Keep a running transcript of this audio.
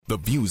The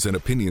views and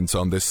opinions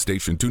on this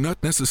station do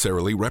not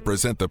necessarily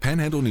represent the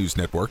Panhandle News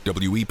Network,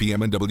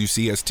 WEPM and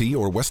WCST,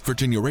 or West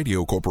Virginia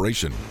Radio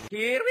Corporation.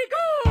 Here we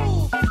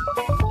go!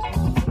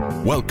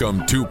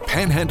 Welcome to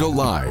Panhandle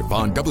Live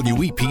on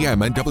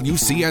WEPM and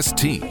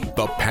WCST,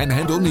 the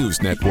Panhandle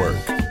News Network.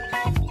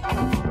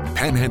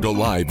 Panhandle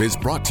Live is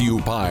brought to you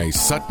by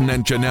Sutton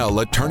and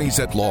Janelle Attorneys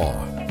at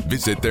Law.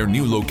 Visit their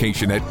new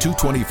location at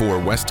 224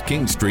 West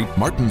King Street,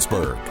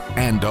 Martinsburg,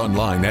 and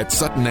online at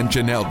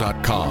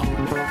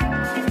suttonandjanelle.com.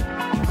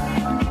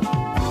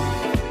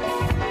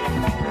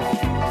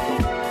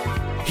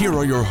 Here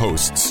are your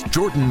hosts,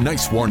 Jordan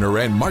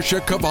Nicewarner and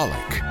Marcia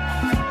Kovalik.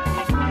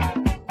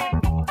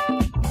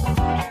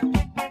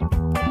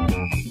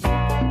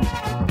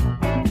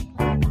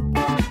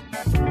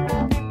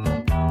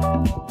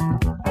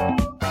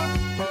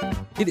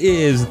 It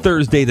is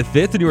Thursday the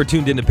 5th, and you are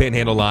tuned into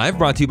Panhandle Live,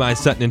 brought to you by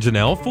Sutton and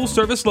Janelle,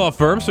 full-service law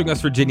firm serving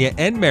West Virginia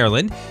and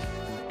Maryland,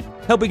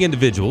 helping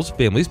individuals,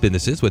 families,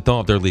 businesses with all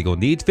of their legal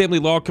needs, family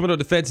law, criminal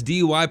defense,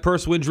 DUI,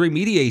 personal injury,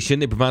 mediation.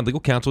 They provide legal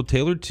counsel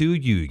tailored to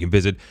you. You can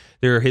visit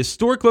their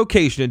historic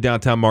location in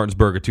downtown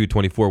Martinsburg at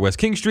 224 West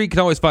King Street. You can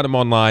always find them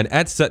online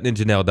at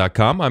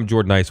suttonandjanelle.com. I'm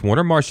Jordan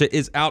Nicewarner. Marcia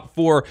is out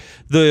for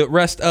the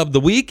rest of the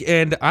week,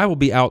 and I will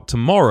be out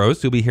tomorrow,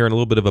 so you'll be hearing a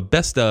little bit of a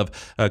best of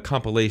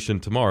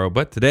compilation tomorrow.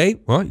 But today,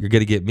 well, you're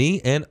going to get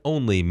me and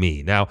only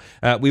me. Now,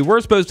 we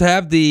were supposed to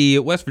have the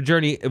West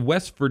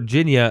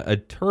Virginia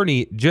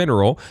Attorney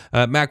General,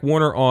 Mac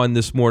Warner, on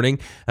this morning,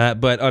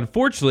 but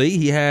unfortunately,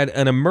 he had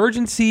an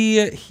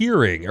emergency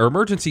hearing, or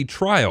emergency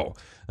trial,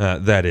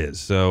 that is.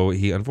 So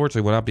he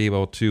unfortunately will not be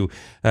able to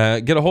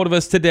get a hold of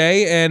us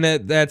today, and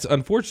that's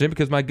unfortunate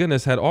because, my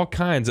goodness, had all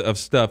kinds of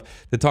stuff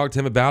to talk to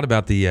him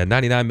about the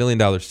 $99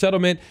 million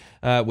settlement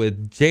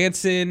with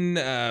Janssen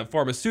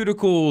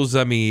Pharmaceuticals.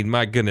 I mean,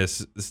 my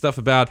goodness, the stuff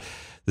about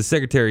the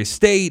Secretary of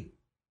State,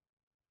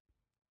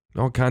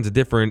 all kinds of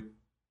different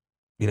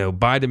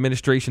Biden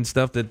administration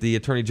stuff that the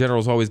Attorney General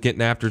is always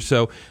getting after.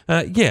 So,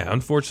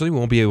 unfortunately, we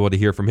won't be able to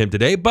hear from him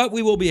today, but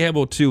we will be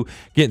able to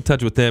get in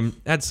touch with him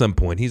at some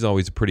point. He's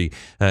always a pretty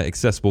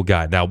accessible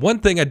guy. Now, one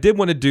thing I did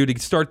want to do to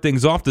start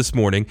things off this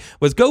morning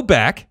was go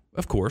back,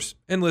 of course,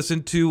 and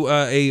listen to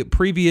a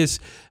previous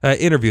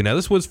interview. Now,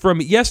 this was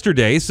from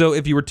yesterday, so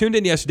if you were tuned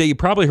in yesterday, you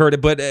probably heard it,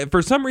 but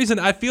for some reason,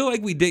 I feel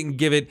like we didn't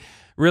give it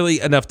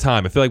really enough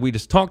time. I feel like we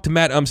just talked to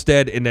Matt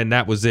Umstead, and then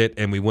that was it,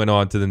 and we went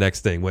on to the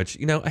next thing, which,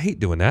 I hate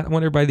doing that. I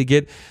want everybody to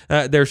get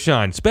their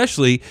shine,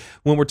 especially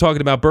when we're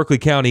talking about Berkeley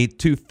County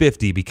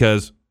 250,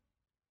 because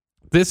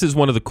this is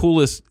one of the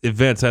coolest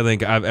events I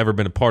think I've ever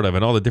been a part of,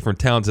 and all the different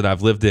towns that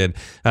I've lived in.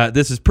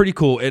 This is pretty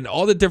cool, and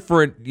all the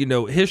different,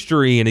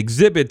 history and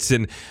exhibits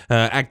and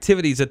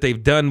activities that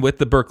they've done with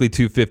the Berkeley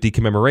 250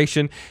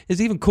 commemoration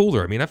is even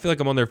cooler. I mean, I feel like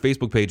I'm on their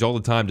Facebook page all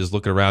the time, just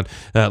looking around,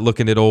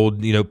 looking at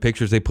old,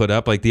 pictures they put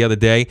up. Like the other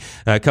day,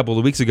 a couple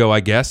of weeks ago, I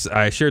guess,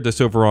 I shared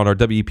this over on our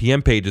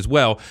WPM page as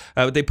well.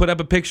 They put up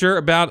a picture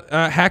about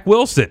Hack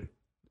Wilson.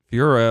 If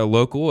you're a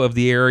local of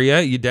the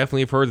area, you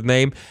definitely have heard the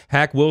name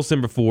Hack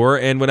Wilson before.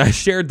 And when I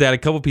shared that, a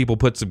couple people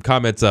put some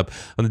comments up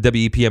on the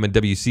WEPM and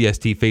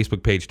WCST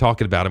Facebook page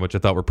talking about him, which I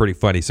thought were pretty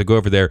funny. So go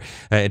over there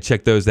and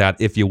check those out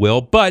if you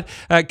will. But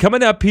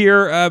coming up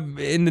here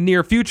in the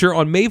near future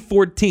on May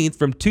 14th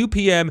from 2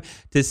 p.m.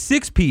 to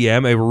 6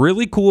 p.m., a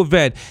really cool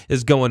event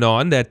is going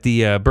on that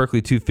the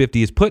Berkeley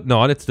 250 is putting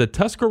on. It's the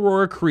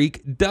Tuscarora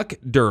Creek Duck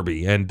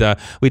Derby. And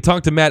we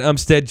talked to Matt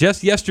Umstead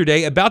just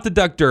yesterday about the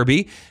Duck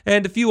Derby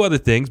and a few other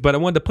things. But I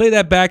wanted to play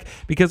that back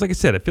because, like I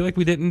said, I feel like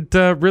we didn't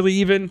really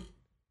even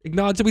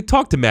acknowledge that we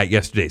talked to Matt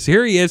yesterday. So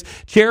here he is,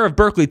 Chair of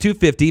Berkeley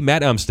 250,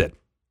 Matt Umstead.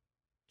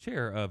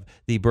 Chair of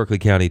the Berkeley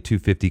County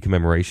 250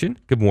 commemoration.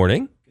 Good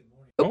morning.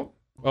 Good morning.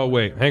 Oh,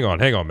 wait. Hang on,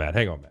 Matt.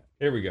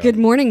 Here we go. Good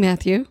morning,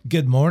 Matthew.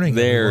 Good morning.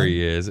 There everyone.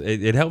 he is.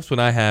 It helps when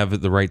I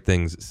have the right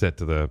things set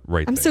to the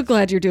right I'm things. so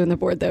glad you're doing the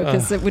board, though,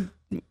 because it would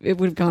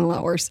have gone a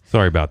lot worse.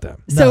 Sorry about that.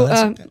 So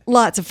okay.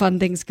 Lots of fun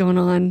things going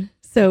on.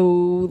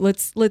 So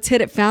let's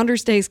hit it.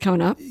 Founders Day is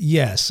coming up.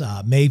 Yes,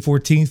 May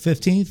 14th,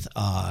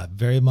 15th,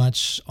 very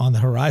much on the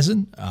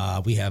horizon.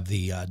 We have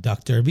the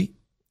Duck Derby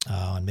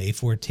on May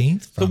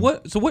 14th.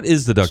 So what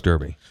is the Duck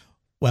Derby?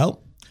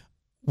 Well,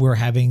 we're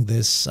having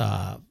this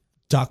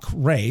duck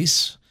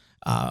race.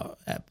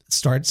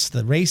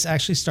 The race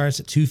actually starts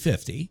at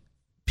 2:50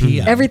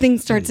 p.m. Everything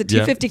starts at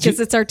 2:50 because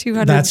it's our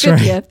 250th. That's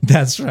right.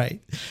 That's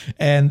right.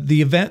 And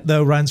the event,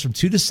 though, runs from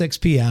 2 to 6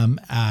 p.m.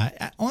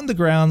 On the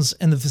grounds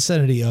in the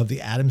vicinity of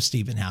the Adam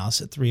Stephen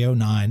House at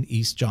 309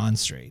 East John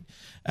Street.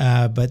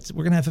 But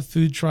we're going to have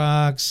food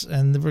trucks,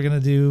 and we're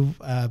going to do,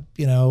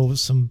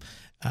 some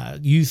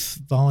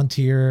youth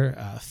volunteer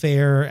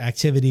fair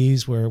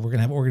activities where we're going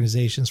to have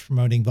organizations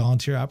promoting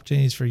volunteer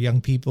opportunities for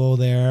young people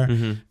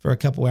there for a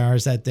couple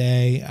hours that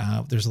day.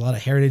 There's a lot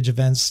of heritage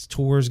events,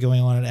 tours going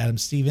on at Adam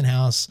Stephen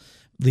House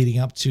leading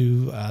up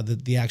to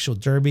the actual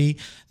Derby.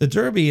 The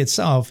Derby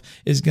itself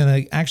is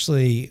going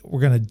to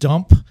we're going to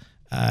dump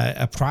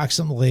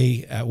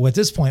approximately, at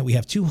this point, we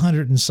have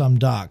 200 and some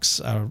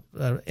ducks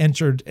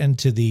entered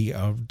into the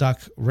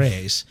duck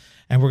race.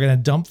 and we're going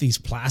to dump these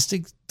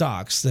plastic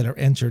ducks that are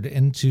entered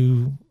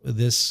into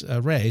this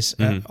race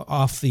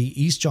off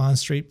the East John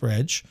Street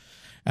Bridge,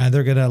 and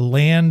they're going to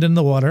land in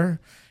the water.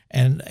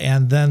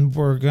 And then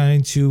we're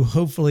going to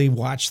hopefully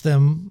watch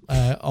them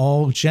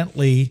all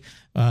gently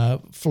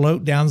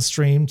float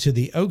downstream to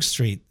the Oak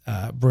Street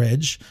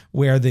Bridge,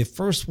 where the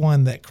first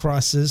one that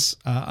crosses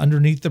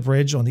underneath the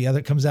bridge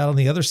comes out on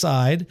the other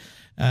side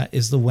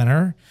is the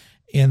winner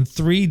in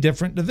 3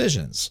 different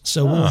divisions.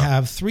 So we'll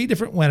have 3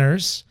 different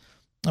winners.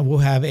 We'll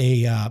have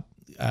a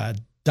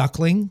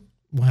duckling.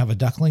 We'll have a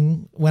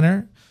duckling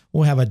winner.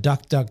 We'll have a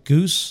duck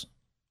goose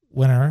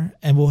winner,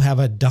 and we'll have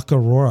a Duck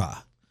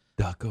Aurora.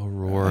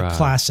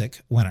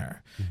 Classic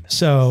winner.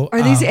 So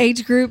are these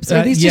age groups?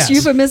 Are these just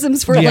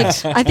euphemisms for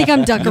like? I think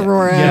I'm Duck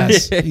Aurora.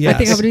 Yes. I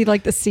think I would be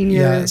like the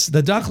senior. Yes,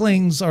 the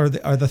ducklings are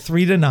the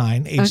 3 to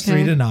 9, age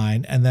 3 to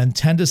 9, and then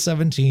 10 to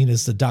 17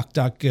 is the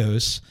Duck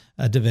Goose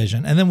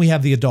division, and then we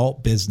have the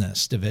adult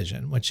business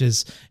division, which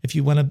is if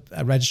you want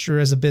to register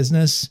as a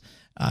business,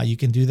 you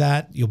can do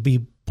that. You'll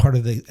be part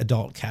of the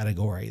adult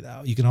category,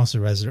 though. You can also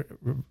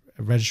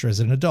register as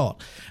an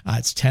adult.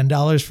 It's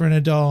 $10 for an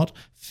adult,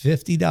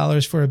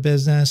 $50 for a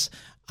business,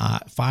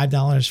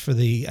 $5 for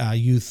the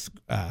youth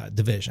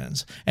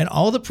divisions. And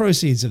all the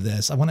proceeds of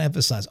this, I want to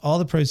emphasize, all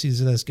the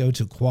proceeds of this go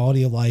to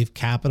quality of life,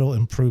 capital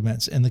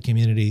improvements in the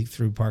community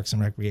through Parks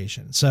and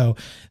Recreation. So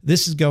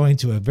this is going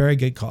to a very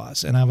good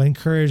cause. And I would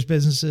encourage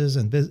businesses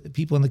and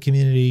people in the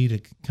community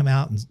to come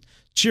out and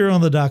cheer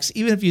on the ducks.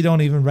 Even if you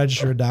don't even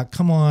register a duck,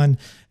 come on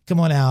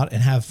out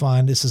and have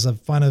fun. This is a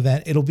fun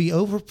event. It'll be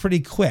over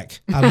pretty quick.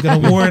 I'm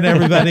going to warn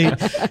everybody.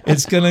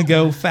 It's going to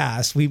go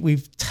fast.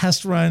 We've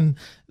test run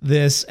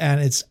this,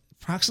 and it's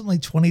approximately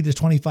 20 to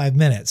 25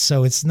 minutes.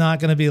 So it's not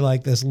going to be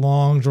like this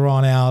long,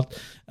 drawn out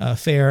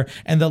fair.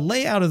 And the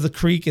layout of the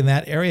creek in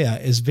that area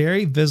is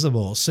very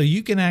visible. So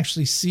you can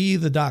actually see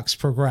the ducks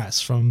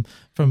progress from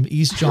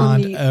East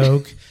John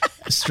Oak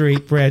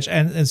Street Bridge.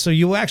 And so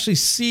you'll actually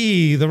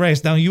see the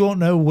race. Now, you won't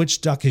know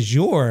which duck is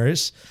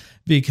yours,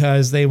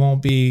 because they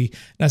won't be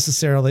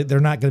necessarily, they're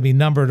not going to be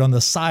numbered on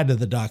the side of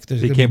the duck.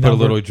 You can't put a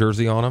little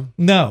jersey on them?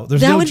 No,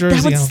 there's no jersey on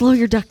them. That would slow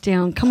your duck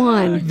down. Come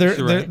on. There's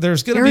going to be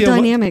there's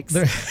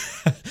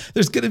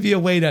going to be a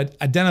way to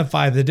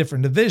identify the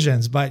different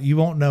divisions, but you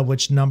won't know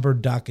which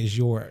numbered duck is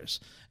yours.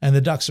 And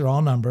the ducks are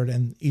all numbered,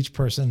 and each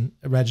person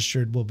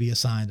registered will be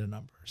assigned a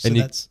number. So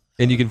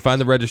And you can find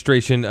the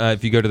registration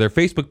if you go to their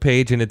Facebook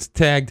page, and it's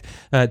tagged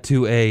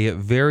to a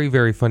very,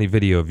 very funny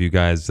video of you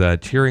guys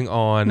cheering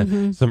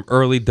on some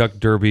early Duck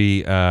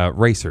Derby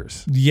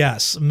racers.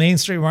 Yes. Main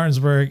Street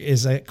Martinsburg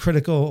is a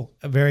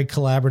very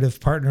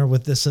collaborative partner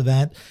with this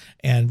event.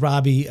 And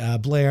Robbie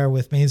Blair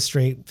with Main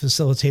Street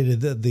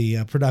facilitated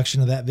the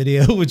production of that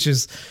video, which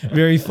is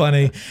very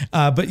funny.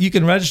 But you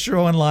can register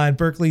online,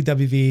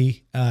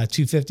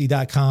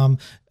 berkeley.wv250.com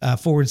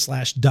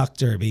 /Duck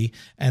Derby,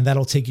 and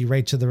that'll take you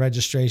right to the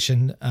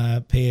registration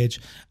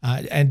page.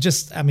 And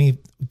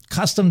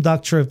custom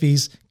duck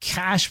trophies,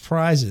 cash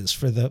prizes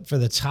for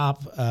the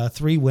top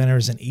 3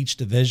 winners in each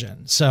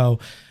division. So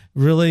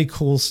really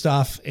cool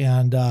stuff.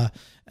 And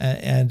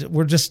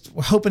we're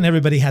hoping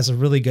everybody has a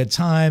really good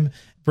time.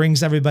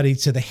 Brings everybody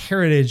to the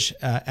heritage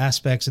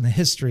aspects and the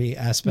history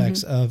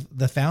aspects of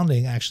the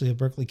founding, actually, of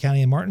Berkeley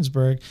County and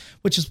Martinsburg,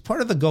 which is part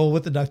of the goal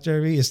with the Duck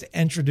Derby, is to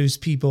introduce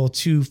people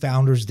to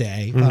Founders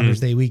Day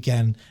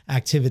weekend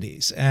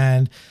activities.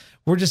 And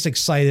we're just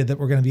excited that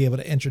we're going to be able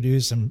to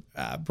introduce and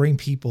bring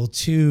people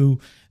to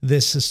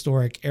this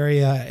historic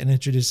area and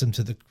introduce them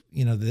to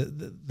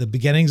the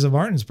beginnings of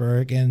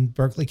Martinsburg and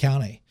Berkeley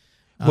County.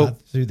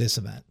 Through this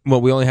event. Well,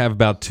 we only have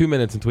about 2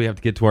 minutes until we have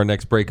to get to our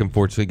next break.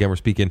 Unfortunately, again, we're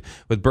speaking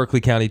with Berkeley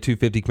County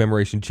 250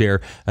 Commemoration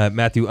Chair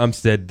Matthew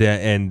Umstead,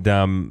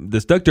 and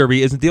this Duck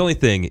Derby isn't the only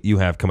thing you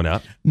have coming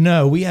up.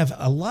 No, we have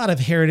a lot of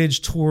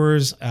heritage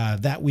tours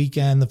that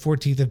weekend, the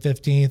 14th and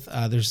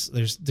 15th.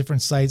 There's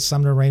different sites.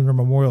 Sumner Rainbow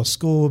Memorial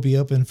School will be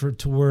open for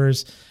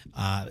tours.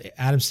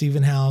 Adam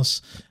Stephen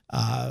House,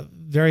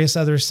 various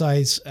other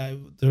sites.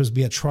 There's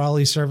be a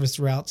trolley service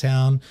throughout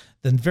town.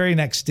 Then very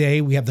next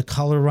day, we have the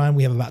color run.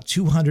 We have about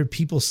 200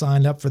 people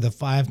signed up for the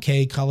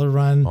 5K color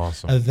run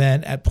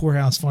event at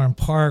Poorhouse Farm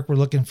Park. We're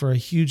looking for a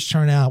huge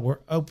turnout. We're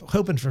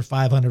hoping for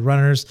 500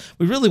 runners.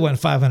 We really want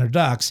 500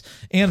 ducks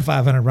and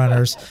 500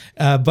 runners,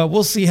 but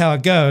we'll see how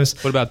it goes.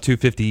 What about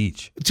 250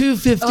 each?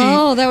 250.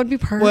 Oh, that would be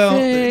perfect. Well,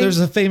 there's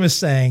a famous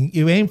saying: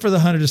 you aim for the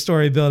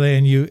 100-story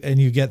building and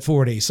you get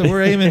 40. So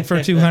we're aiming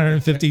for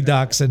 250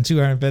 ducks and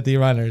 250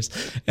 runners.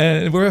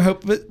 And we're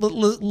hoping.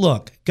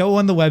 Look, go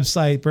on the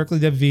website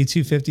berkeleyw250.com.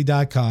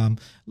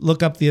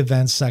 Look up the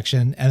events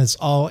section, and it's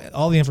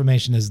all the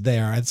information is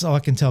there. That's all I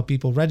can tell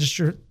people.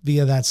 Register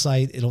via that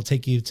site. It'll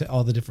take you to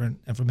all the different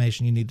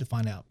information you need to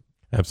find out.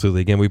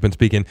 Absolutely. Again, we've been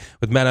speaking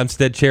with Matt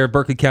Umstead, Chair of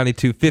Berkeley County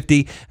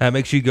 250.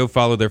 Make sure you go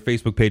follow their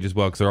Facebook page as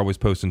well, because they're always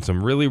posting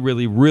some really,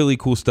 really, really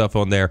cool stuff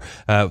on there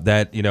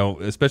that,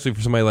 especially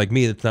for somebody like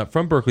me that's not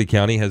from Berkeley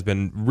County, has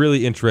been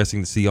really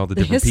interesting to see all the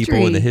different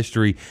people and the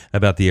history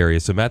about the area.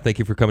 So, Matt, thank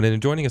you for coming in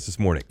and joining us this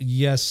morning.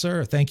 Yes,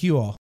 sir. Thank you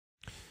all.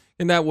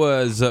 And that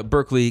was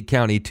Berkeley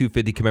County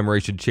 250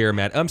 Commemoration Chair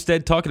Matt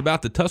Umstead talking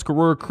about the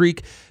Tuscarora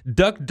Creek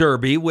Duck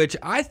Derby, which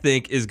I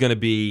think is going to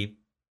be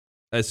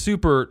a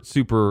super,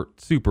 super,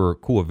 super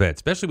cool event,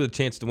 especially with a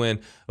chance to win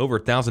over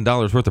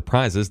 $1,000 worth of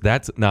prizes.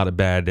 That's not a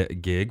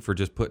bad gig for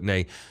just putting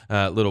a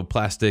little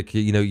plastic,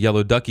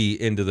 yellow ducky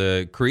into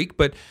the creek.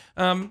 But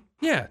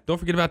yeah, don't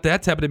forget about that.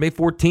 It's happening May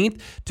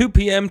 14th, 2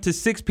 p.m. to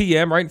 6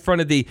 p.m. right in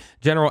front of the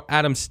General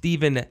Adam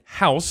Stephen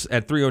House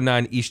at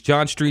 309 East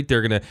John Street.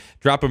 They're going to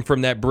drop them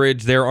from that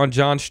bridge there on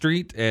John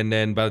Street. And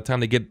then by the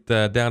time they get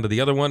down to the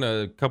other one,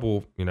 a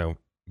couple,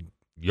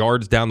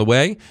 yards down the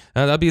way,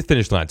 that'll be the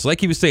finish line. So like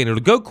he was saying,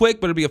 it'll go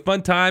quick, but it'll be a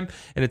fun time,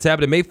 and it's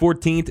happening May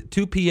 14th,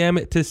 2 p.m.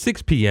 to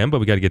 6 p.m., but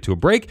we got to get to a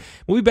break.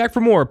 We'll be back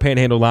for more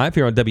Panhandle Live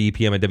here on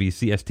WEPM and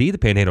WCST, the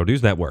Panhandle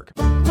News Network.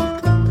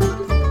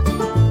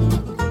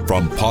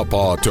 From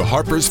Pawpaw to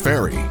Harper's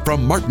Ferry,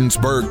 from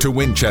Martinsburg to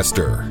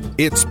Winchester,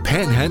 it's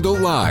Panhandle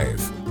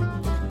Live.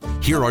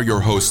 Here are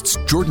your hosts,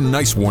 Jordan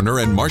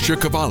Nicewarner and Marcia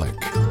Kovalik.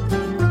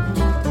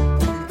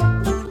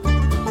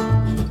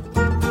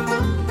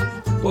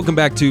 Welcome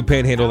back to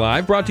Panhandle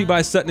Live, brought to you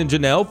by Sutton &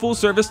 Janelle,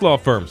 full-service law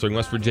firm serving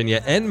West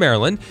Virginia and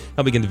Maryland,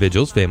 helping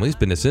individuals, families,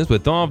 businesses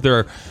with all of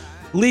their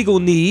legal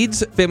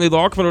needs, family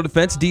law, criminal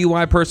defense,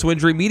 DUI, personal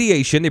injury,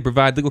 mediation. They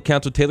provide legal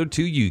counsel tailored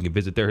to you. You can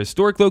visit their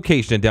historic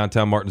location in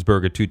downtown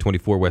Martinsburg at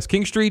 224 West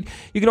King Street.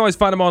 You can always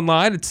find them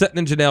online at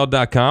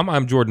suttonandjanelle.com.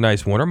 I'm Jordan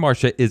Nicewarner.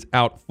 Marcia is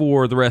out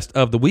for the rest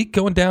of the week,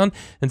 going down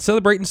and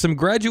celebrating some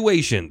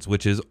graduations,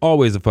 which is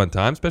always a fun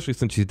time, especially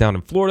since she's down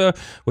in Florida,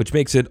 which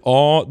makes it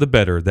all the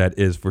better, that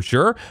is for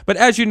sure. But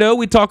as you know,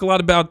 we talk a lot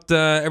about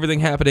everything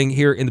happening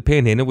here in the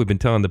Panhandle. We've been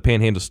telling the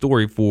Panhandle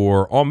story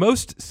for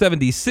almost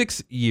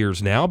 76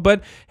 years now,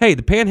 but hey,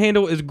 the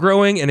Panhandle is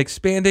growing and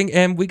expanding,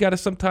 and we got to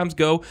sometimes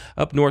go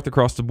up north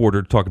across the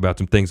border to talk about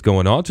some things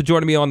going on. So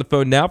joining me on the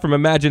phone now from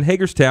Imagine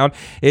Hagerstown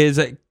is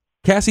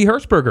Cassie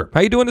Hertzberger. How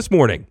you doing this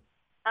morning?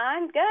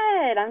 I'm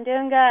good. I'm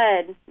doing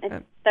good.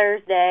 It's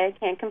Thursday.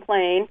 Can't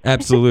complain.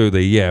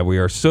 Absolutely. Yeah, we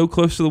are so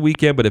close to the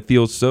weekend, but it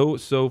feels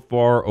so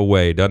far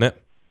away, doesn't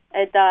it?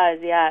 It does,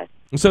 yes.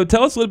 So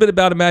tell us a little bit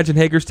about Imagine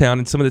Hagerstown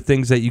and some of the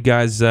things that you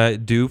guys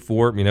do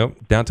for,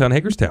 downtown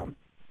Hagerstown.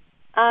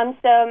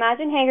 So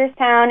Imagine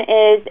Hagerstown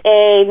is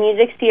a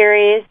music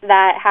series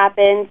that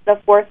happens the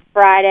fourth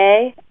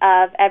Friday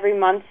of every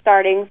month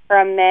starting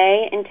from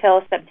May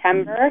until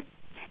September.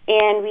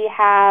 And we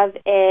have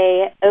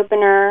a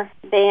opener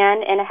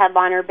band and a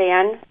headliner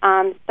band.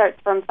 Starts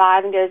from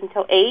 5 and goes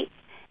until 8.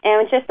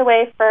 And it's just a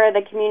way for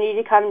the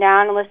community to come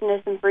down and listen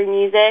to some free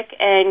music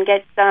and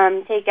get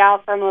some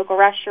takeout from local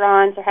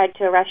restaurants or head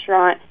to a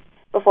restaurant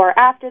before or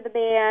after the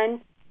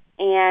band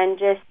and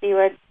just see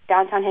what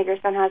downtown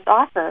Hagerstown has to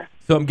offer.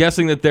 So I'm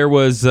guessing that there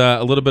was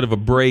a little bit of a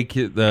break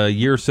a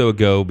year or so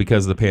ago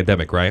because of the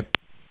pandemic, right?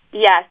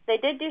 Yes, they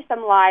did do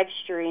some live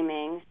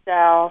streaming,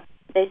 so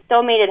they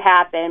still made it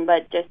happen,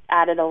 but just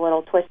added a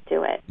little twist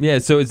to it. Yeah,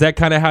 so is that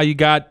kind of how you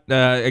got,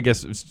 I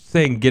guess,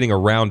 saying getting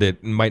around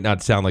it might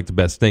not sound like the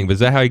best thing, but is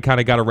that how you kind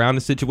of got around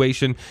the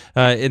situation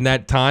in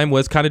that time,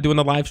 was kind of doing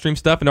the live stream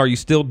stuff, and are you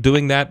still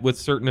doing that with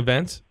certain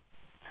events?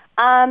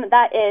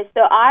 That is.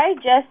 So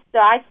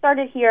I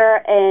started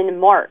here in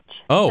March.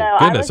 Oh, so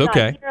goodness, I was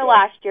okay. not here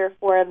last year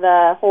for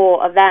the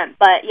whole event,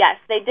 but yes,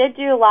 they did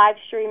do live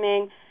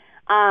streaming.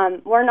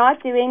 We're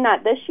not doing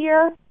that this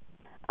year,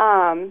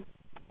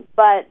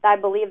 but I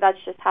believe that's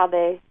just how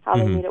they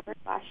made it work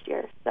last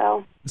year.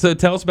 So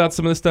tell us about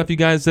some of the stuff you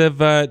guys have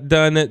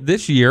done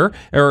this year,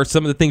 or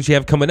some of the things you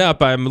have coming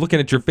up. I'm looking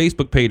at your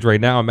Facebook page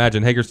right now,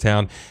 Imagine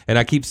Hagerstown, and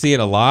I keep seeing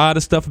a lot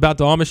of stuff about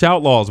the Amish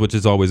Outlaws, which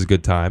is always a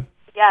good time.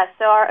 Yeah,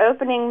 so our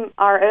opening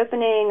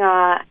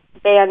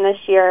band this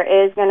year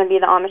is going to be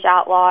the Amish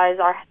Outlaws.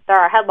 They're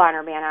our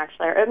headliner band,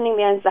 actually. Our opening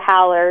band is the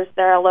Howlers.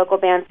 They're a local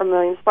band from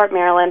Williamsport,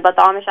 Maryland, but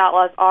the Amish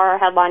Outlaws are our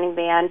headlining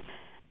band.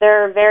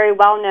 They're a very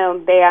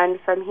well-known band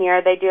from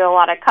here. They do a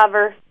lot of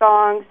cover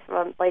songs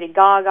from Lady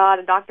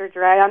Gaga to Dr.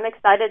 Dre. I'm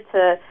excited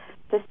to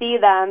see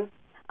them.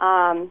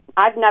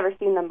 I've never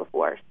seen them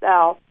before,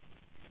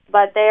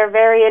 but they are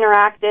very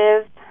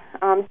interactive,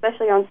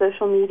 especially on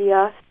social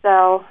media,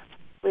 so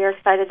we are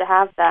excited to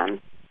have them.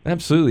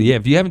 Absolutely, yeah.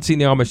 If you haven't seen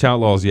the Amish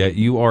Outlaws yet,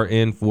 you are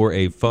in for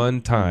a fun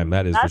time.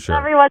 That is for sure.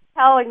 That's everyone's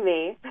telling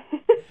me.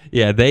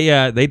 Yeah, they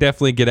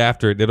definitely get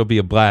after it. It'll be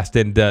a blast,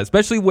 and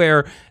especially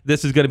where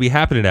this is going to be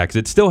happening at, because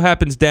it still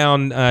happens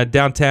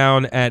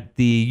downtown at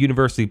the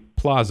University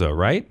Plaza,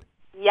 right?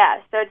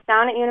 Yes, so it's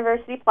down at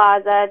University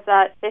Plaza. It's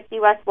at 50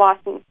 West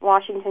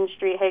Washington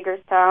Street,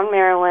 Hagerstown,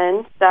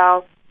 Maryland.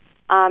 So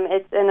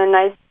it's in a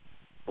nice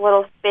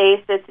little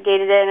space. It's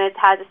gated in. It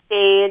has a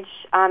stage.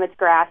 It's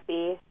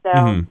grassy. So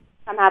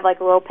come have like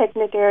a little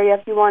picnic area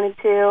if you wanted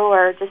to,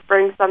 or just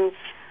bring some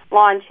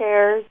lawn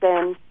chairs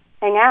and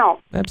hang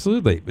out.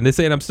 Absolutely. And they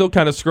say, and I'm still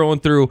kind of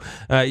scrolling through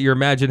your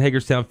Imagine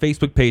Hagerstown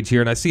Facebook page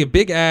here, and I see a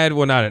big ad,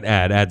 well, not an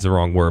ad, ad's the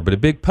wrong word, but a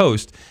big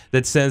post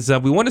that says,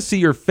 we want to see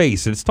your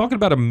face. And it's talking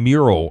about a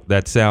mural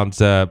that sounds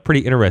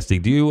pretty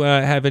interesting. Do you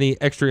have any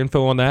extra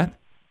info on that?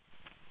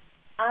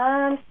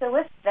 So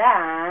with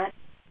that,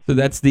 So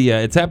that's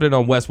it's happening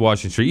on West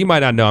Washington Street. You might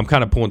not know. I'm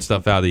kind of pulling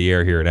stuff out of the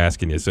air here and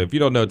asking you. So if you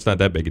don't know, it's not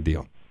that big a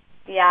deal.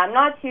 Yeah, I'm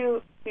not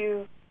too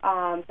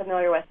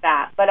familiar with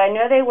that. But I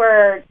know they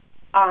were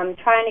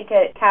trying to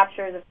get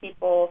captures of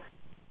people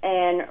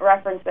and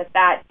reference with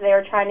that. So they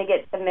were trying to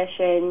get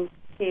submissions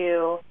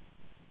to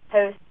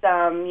post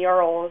some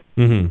murals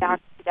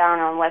down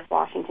on West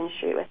Washington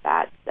Street with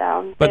that.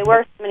 So they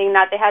were submitting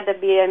that. They had to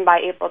be in by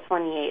April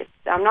 28th.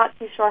 So I'm not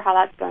too sure how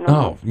that's going to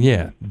work. Oh,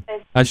 yeah.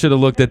 I should have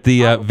looked at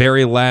the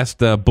very last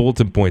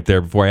bulletin point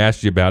there before I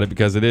asked you about it,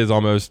 because it is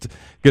almost,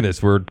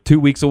 goodness, we're 2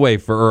 weeks away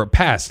or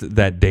past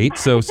that date.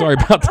 So sorry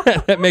about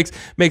that. That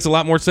makes a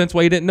lot more sense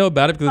why you didn't know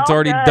about it, because it's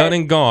already done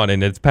and gone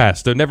and it's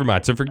passed. So never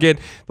mind. So forget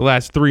the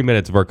last 3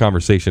 minutes of our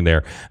conversation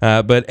there.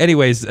 But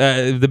anyways,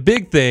 the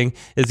big thing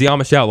is the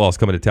Amish Outlaws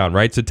coming to town,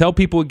 right? So tell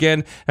people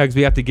again, because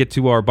we have to get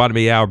to our bottom of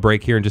the hour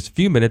break here in just a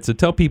few minutes. So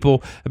tell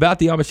people about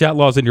the Amish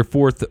Outlaws and your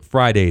Fourth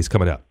Fridays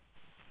coming up.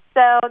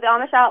 So the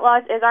Amish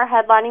Outlaws is our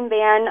headlining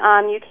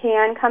band. You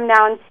can come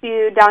down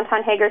to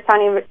downtown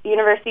Hagerstown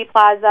University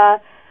Plaza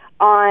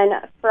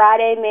on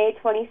Friday, May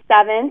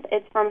 27th.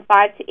 It's from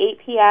 5 to 8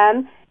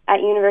 p.m.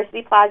 at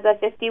University Plaza,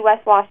 50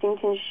 West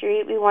Washington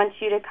Street. We want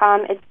you to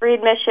come. It's free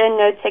admission,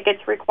 no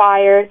tickets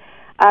required.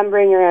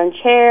 Bring your own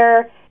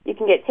chair. You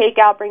can get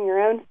takeout, bring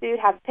your own food,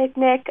 have a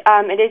picnic.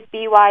 It is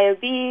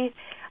BYOB,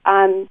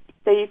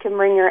 so you can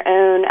bring your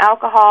own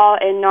alcohol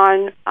in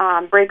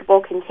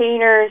non-breakable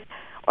containers,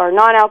 or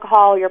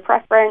non-alcohol, your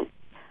preference.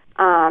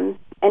 And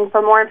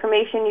for more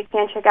information, you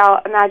can check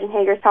out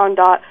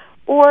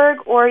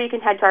imaginehagerstown.org, or you can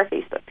head to our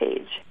Facebook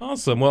page.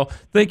 Awesome. Well,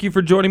 thank you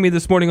for joining me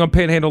this morning on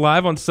Panhandle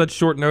Live on such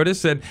short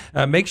notice. And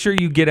make sure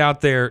you get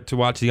out there to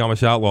watch the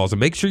Amish Outlaws. And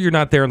make sure you're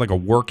not there in like a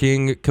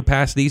working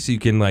capacity so you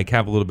can like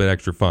have a little bit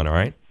extra fun, all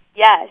right?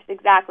 Yes,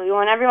 exactly. We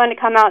want everyone to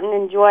come out and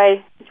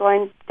enjoy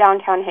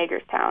downtown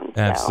Hagerstown.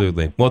 So.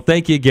 Absolutely. Well,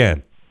 thank you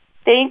again.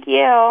 Thank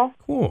you.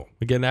 Cool.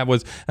 Again, that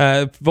was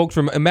folks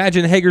from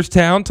Imagine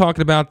Hagerstown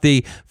talking about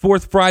the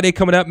Fourth Friday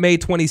coming up May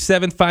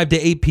 27th, 5 to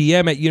 8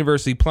 p.m. at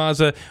University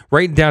Plaza,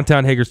 right in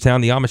downtown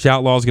Hagerstown. The Amish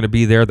Outlaws going to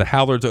be there. The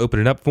Howlers are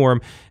opening up for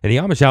them. And the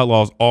Amish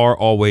Outlaws are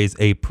always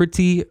a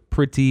pretty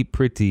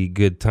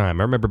good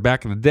time. I remember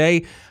back in the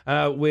day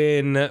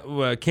when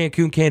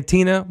Cancun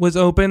Cantina was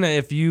open.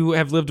 If you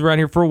have lived around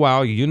here for a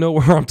while, you know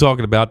where I'm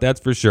talking about,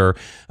 that's for sure.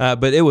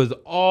 But it was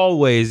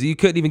always, you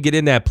couldn't even get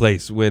in that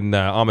place when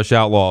Amish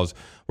Outlaws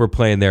were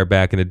playing there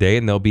back in the day,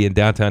 and they'll be in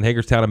downtown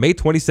Hagerstown on May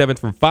 27th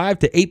from 5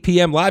 to 8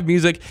 p.m. live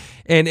music.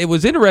 And it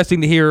was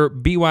interesting to hear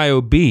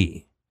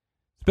BYOB,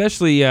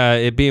 especially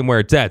it being where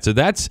it's at. So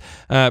that's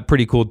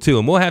pretty cool, too.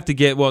 And we'll have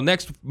to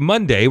next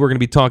Monday, we're going to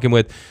be talking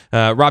with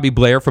Robbie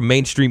Blair from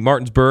Main Street,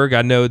 Martinsburg.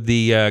 I know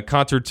the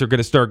concerts are going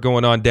to start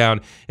going on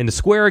down in the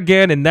square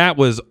again, and that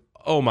was,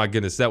 oh my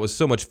goodness, that was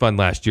so much fun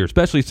last year,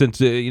 especially since,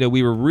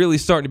 we were really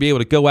starting to be able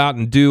to go out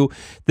and do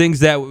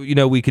things that,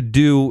 we could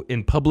do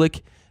in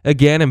public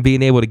again, and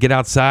being able to get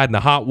outside in the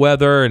hot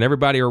weather and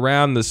everybody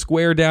around the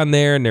square down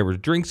there, and there was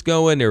drinks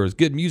going, there was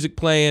good music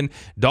playing,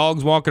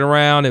 dogs walking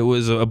around. It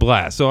was a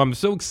blast. So I'm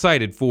so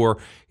excited for,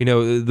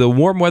 the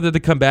warm weather to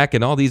come back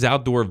and all these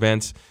outdoor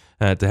events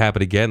to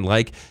happen again,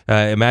 like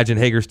Imagine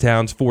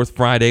Hagerstown's Fourth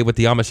Friday with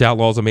the Amish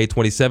Outlaws on May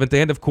 27th,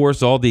 and of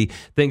course all the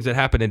things that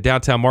happen in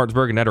downtown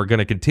Martinsburg and that are going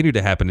to continue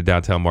to happen in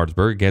downtown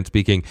Martinsburg. Again,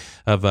 speaking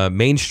of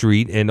Main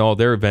Street and all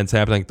their events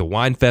happening, like the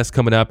Wine Fest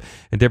coming up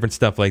and different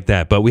stuff like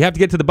that. But we have to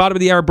get to the bottom of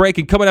the hour break,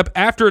 and coming up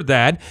after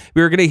that,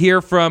 we're going to hear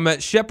from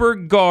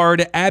Shepherd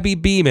guard Abby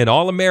Beeman,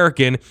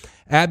 All-American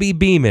Abby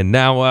Beeman.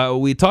 Now,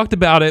 we talked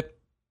about it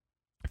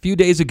few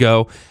days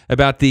ago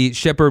about the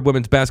Shepherd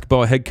women's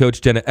basketball head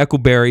coach Jenna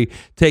Eckleberry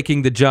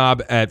taking the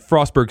job at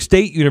Frostburg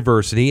State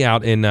University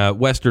out in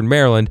Western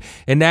Maryland,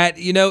 and that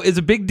is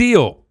a big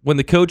deal when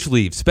the coach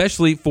leaves,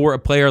 especially for a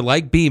player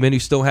like Beeman, who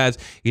still has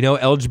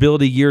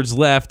eligibility years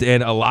left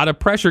and a lot of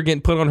pressure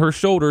getting put on her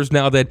shoulders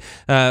now that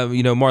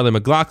Marlon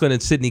McLaughlin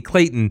and Sydney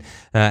Clayton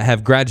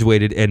have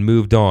graduated and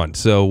moved on.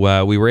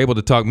 So we were able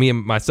to talk,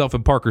 myself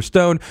and Parker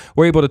Stone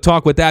were able to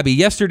talk with Abby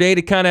yesterday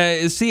to kind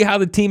of see how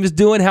the team is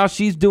doing, how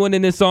she's doing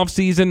in this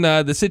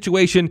offseason, the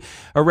situation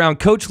around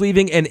coach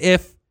leaving, and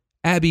if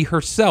Abby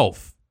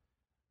herself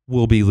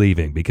will be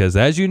leaving. Because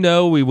as you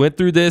know, we went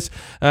through this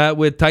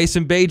with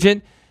Tyson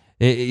Bagent.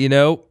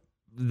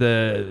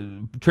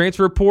 The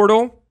transfer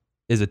portal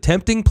is a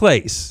tempting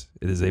place.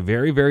 It is a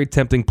very, very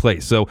tempting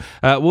place. So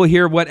we'll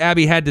hear what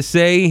Abby had to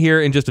say here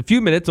in just a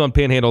few minutes on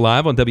Panhandle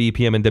Live on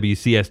WEPM and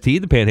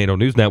WCST, the Panhandle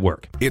News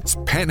Network. It's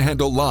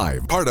Panhandle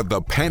Live, part of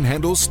the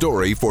Panhandle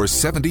story for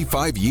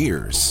 75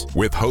 years,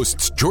 with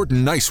hosts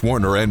Jordan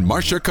Nicewarner and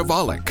Marcia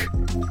Kovalik.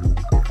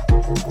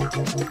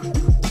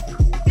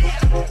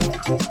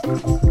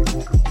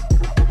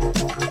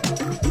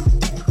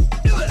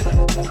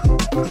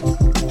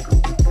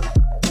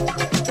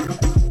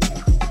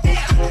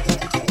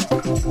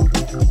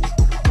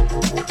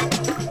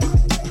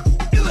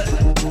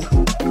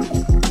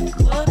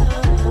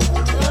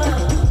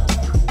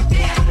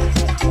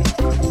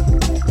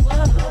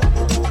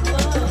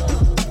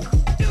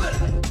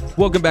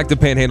 Welcome back to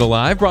Panhandle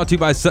Live, brought to you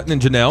by Sutton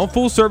and Janelle,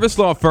 full-service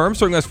law firm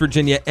serving West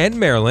Virginia and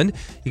Maryland.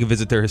 You can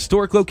visit their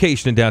historic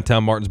location in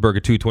downtown Martinsburg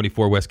at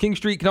 224 West King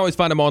Street. You can always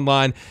find them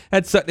online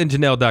at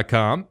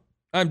suttonandjanelle.com.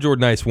 I'm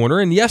Jordan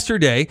Nicewarner, and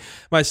yesterday,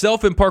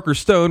 myself and Parker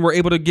Stone were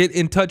able to get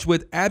in touch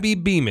with Abby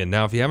Beeman.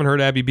 Now, if you haven't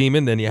heard Abby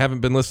Beeman, then you haven't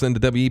been listening to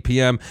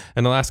WEPM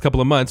in the last couple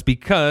of months,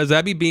 because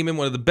Abby Beeman,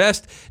 one of the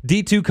best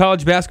D2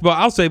 college basketball,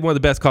 I'll say one of the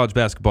best college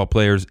basketball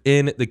players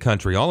in the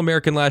country.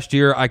 All-American last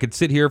year. I could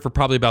sit here for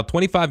probably about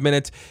 25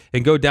 minutes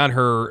and go down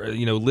her,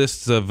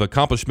 lists of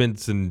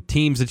accomplishments and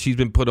teams that she's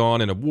been put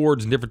on and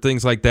awards and different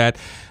things like that.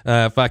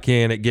 If I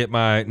can get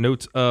my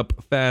notes up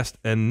fast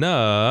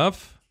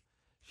enough.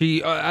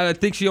 I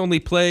think she only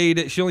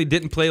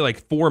didn't play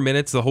like 4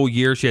 minutes the whole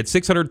year. She had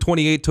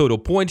 628 total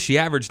points. She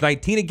averaged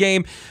 19 a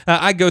game.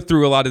 I go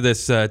through a lot of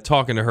this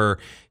talking to her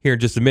here in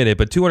just a minute,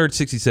 but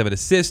 267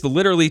 assists,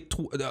 literally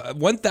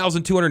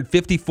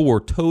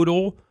 1,254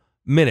 total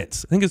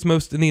minutes. I think it's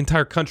most in the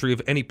entire country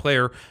of any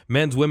player,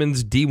 men's,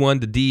 women's,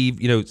 D1 to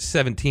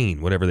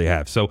D17, whatever they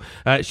have. So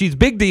she's a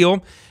big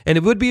deal, and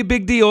it would be a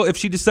big deal if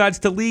she decides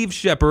to leave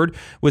Shepherd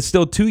with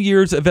still 2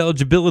 years of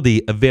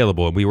eligibility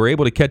available. And we were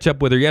able to catch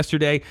up with her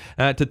yesterday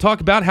to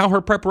talk about how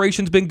her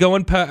preparation's been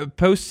going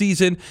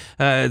postseason,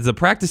 the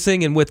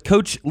practicing, and with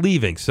Coach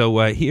leaving.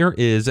 So here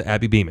is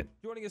Abby Beeman.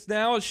 Joining us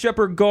now is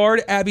Shepherd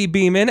guard Abby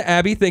Beeman.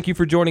 Abby, thank you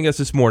for joining us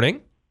this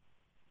morning.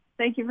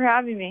 Thank you for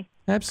having me.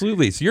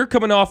 Absolutely. So you're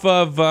coming off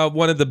of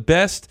one of the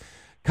best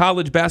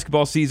college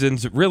basketball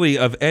seasons, really,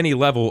 of any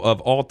level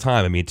of all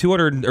time. I mean,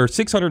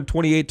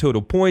 628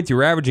 total points. You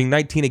were averaging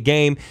 19 a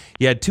game.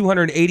 You had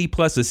 280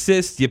 plus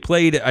assists. You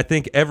played, I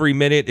think, every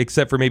minute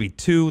except for maybe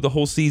 2 the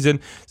whole season.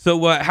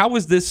 So how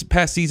was this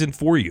past season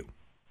for you?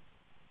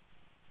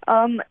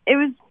 It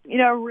was,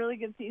 a really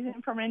good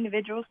season from an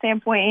individual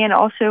standpoint and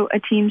also a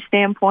team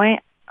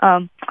standpoint.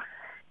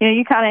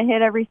 You kind of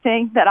hit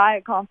everything that I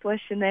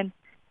accomplished, and then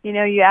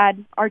you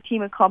add our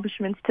team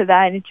accomplishments to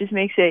that, and it just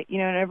makes it,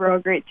 an overall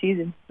great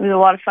season. It was a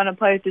lot of fun to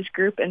play with this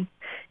group, and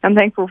I'm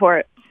thankful for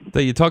it. So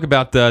you talk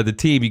about the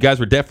team. You guys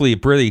were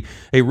definitely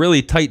a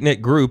really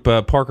tight-knit group.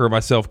 Parker and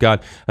myself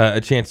got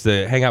a chance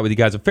to hang out with you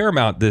guys a fair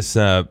amount this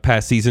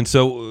past season.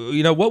 So,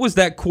 what was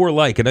that core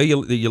like? I know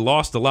you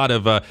lost a lot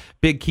of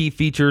big key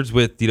features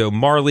with,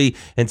 Marley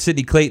and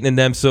Sydney Clayton and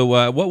them.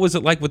 So what was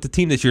it like with the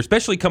team this year,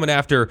 especially coming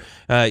after,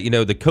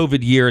 the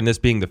COVID year and this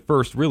being the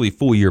first really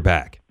full year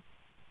back?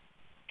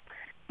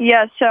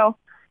 Yeah, so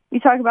you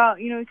talk about,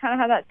 we kind of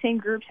had that same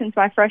group since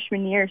my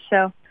freshman year.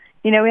 So,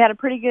 we had a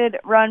pretty good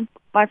run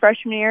my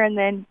freshman year, and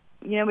then,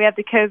 we have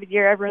the COVID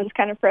year. Everyone's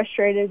kind of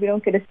frustrated. We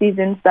don't get a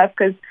season and stuff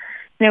because,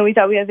 we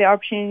thought we had the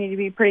opportunity to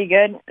be pretty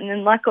good. And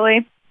then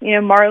luckily,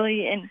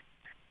 Marley and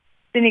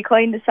Sydney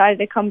Clayton decided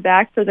to come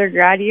back for their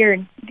grad year,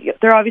 and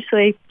they're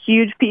obviously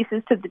huge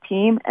pieces to the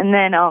team. And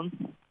then,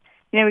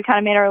 we kind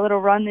of made our little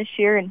run this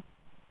year, and,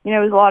 it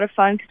was a lot of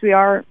fun because we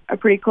are a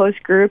pretty close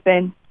group,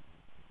 and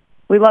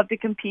we love to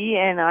compete,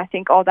 and I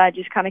think all that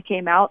just kind of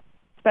came out,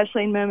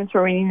 especially in moments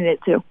where we needed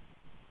it to.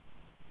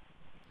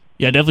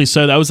 Yeah, definitely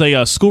so. That was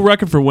a school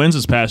record for wins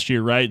this past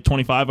year, right?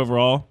 25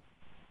 overall?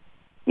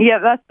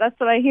 Yeah, that's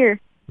what I hear.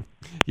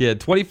 Yeah,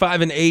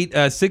 25-8,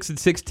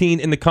 6-16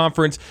 in the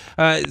conference.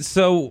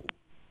 So,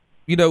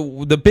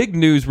 the big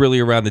news really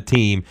around the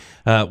team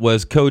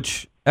was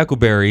Coach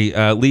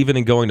Eckleberry leaving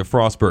and going to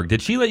Frostburg.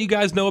 Did she let you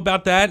guys know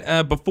about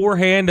that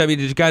beforehand? I mean,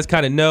 did you guys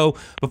kind of know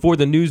before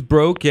the news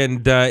broke?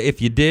 And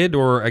if you did,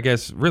 or I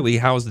guess really,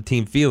 how's the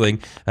team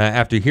feeling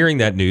after hearing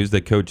that news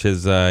that Coach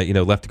has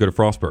left to go to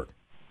Frostburg?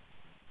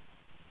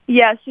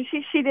 Yeah, so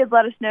she did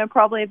let us know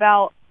probably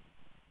about,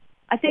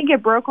 I think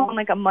it broke on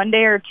like a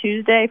Monday or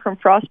Tuesday from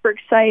Frostburg's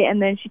site, and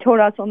then she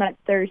told us on that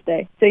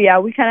Thursday. So yeah,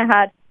 we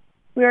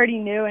already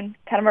knew and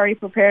kind of already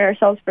prepared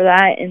ourselves for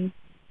that. And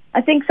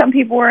I think some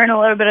people were in a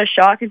little bit of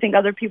shock. I think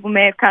other people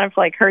may have kind of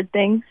like heard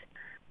things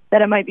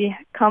that it might be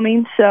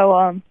coming.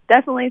 So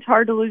definitely it's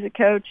hard to lose a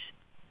coach,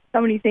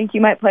 somebody you think you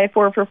might play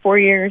for 4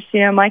 years.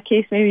 In my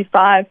case, maybe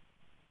 5.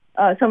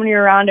 Someone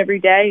you're around every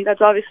day.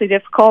 That's obviously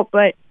difficult,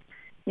 but,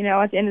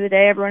 at the end of the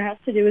day, everyone has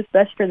to do what's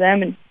best for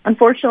them. And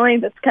unfortunately,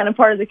 that's kind of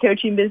part of the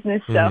coaching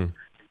business. So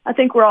I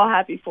think we're all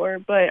happy for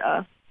it,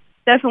 but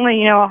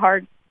definitely, a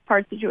hard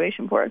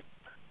situation for us.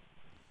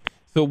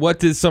 So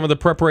what is some of the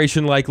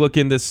preparation like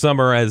looking this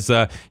summer as,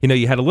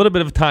 you had a little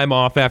bit of time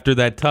off after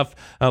that tough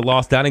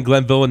loss down in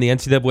Glenville in the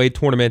NCAA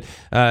tournament.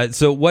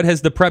 So what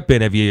has the prep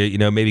been? Have you,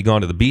 maybe gone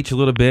to the beach a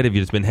little bit? Have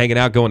you just been hanging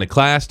out, going to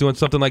class, doing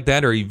something like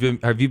that? Or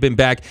have you been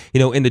back,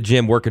 in the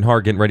gym, working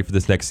hard, getting ready for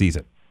this next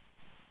season?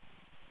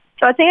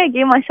 So I think I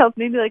gave myself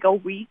maybe like a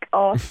week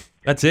off.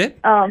 That's it?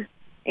 Yeah.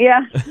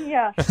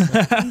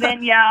 And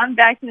then, I'm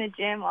back in the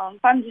gym. I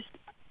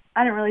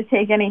didn't really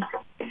take any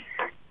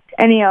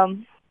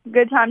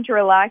good time to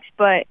relax,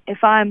 but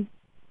if I'm,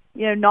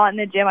 not in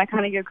the gym, I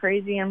kind of go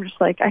crazy. I'm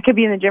just like, I could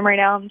be in the gym right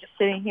now. I'm just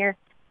sitting here.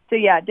 So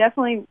yeah,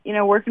 definitely,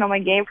 working on my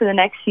game for the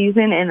next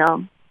season. And,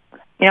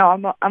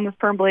 I'm a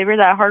firm believer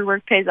that hard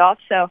work pays off.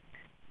 So,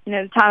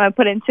 the time I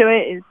put into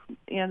it is,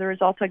 the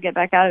results I get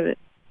back out of it.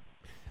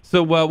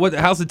 So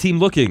how's the team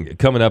looking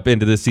coming up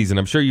into this season?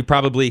 I'm sure you've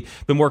probably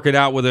been working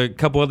out with a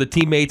couple other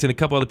teammates and a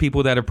couple other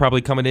people that are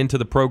probably coming into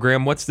the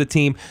program. What's the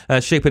team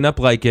shaping up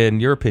like in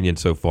your opinion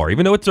so far?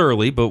 Even though it's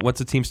early, but what's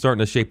the team starting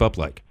to shape up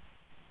like?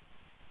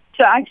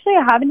 So actually,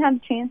 I haven't had a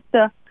chance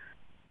to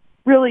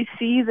really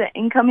see the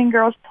incoming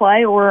girls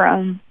play or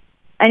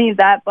any of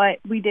that, but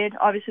we did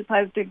obviously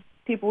play with the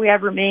people we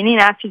have remaining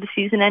after the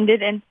season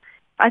ended, and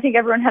I think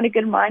everyone had a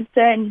good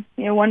mindset and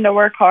wanted to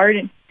work hard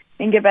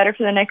and get better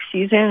for the next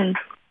season. And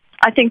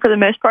I think for the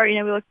most part,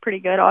 we look pretty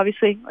good.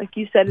 Obviously, like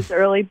you said, it's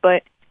early,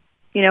 but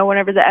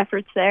whenever the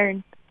effort's there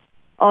and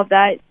all of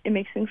that, it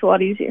makes things a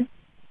lot easier.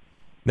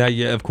 Now,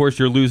 of course,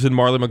 you lost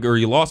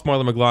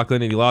Marlon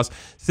McLaughlin and you lost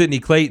Sydney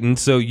Clayton.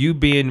 So you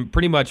being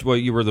pretty much,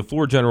 you were the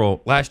floor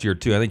general last year,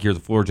 too. I think you're the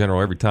floor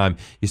general every time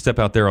you step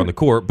out there on the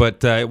court.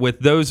 But with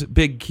those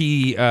big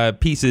key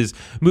pieces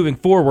moving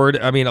forward,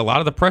 I mean, a lot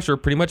of the pressure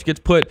pretty much gets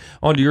put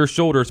onto your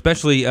shoulder,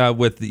 especially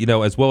with,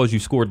 as well as you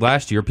scored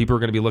last year. People are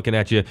going to be looking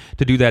at you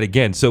to do that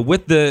again. So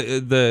with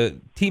the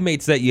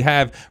teammates that you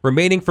have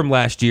remaining from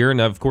last year,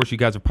 and of course you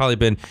guys have probably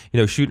been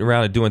shooting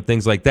around and doing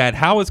things like that,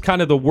 how is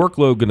kind of the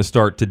workload going to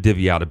start to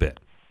divvy out a bit?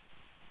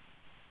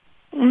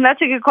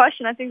 That's a good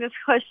question. I think that's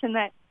a question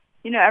that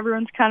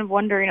everyone's kind of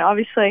wondering.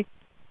 Obviously,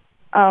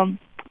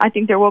 I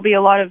think there will be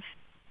a lot of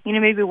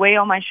maybe weight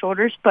on my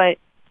shoulders, but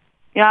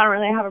I don't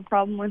really have a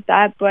problem with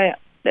that. But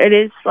it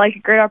is like a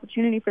great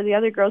opportunity for the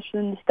other girls for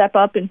them to step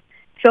up and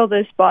fill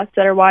those spots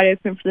that are wide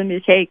open for them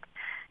to take.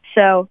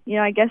 So,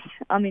 I guess,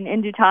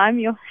 in due time,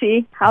 you'll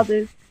see how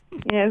the,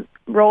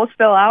 roles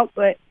fill out.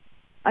 But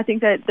I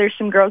think that there's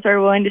some girls that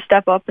are willing to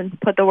step up and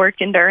put the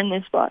work in to earn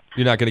this spot.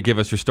 You're not going to give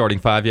us your starting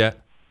five yet?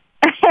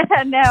 No,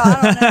 I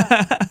don't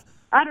know.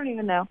 I don't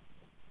even know.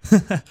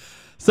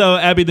 So,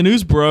 Abby, the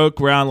news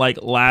broke around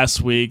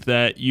last week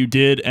that you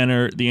did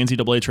enter the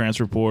NCAA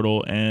transfer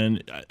portal,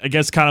 and I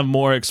guess kind of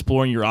more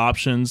exploring your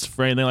options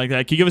for anything like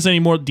that. Can you give us any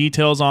more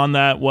details on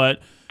that? What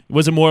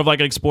was it more of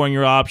exploring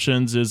your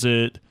options? Is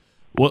it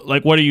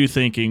what are you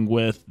thinking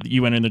with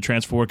you entering the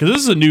transfer portal? Because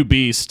this is a new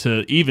beast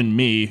to even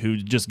me, who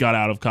just got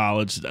out of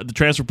college. The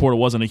transfer portal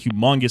wasn't a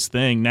humongous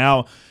thing.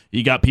 Now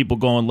you got people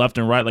going left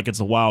and right like it's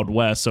the Wild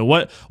West. So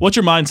what's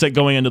your mindset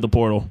going into the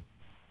portal?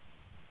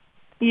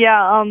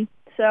 Yeah.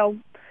 So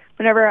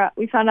whenever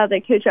we found out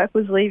that Coach Eck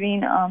was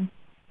leaving,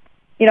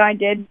 I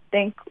did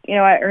think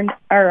I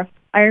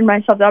earned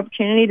myself the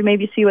opportunity to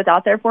maybe see what's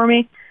out there for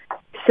me.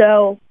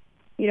 So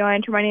I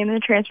entered my name in the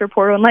transfer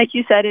portal, and like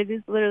you said, it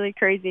is literally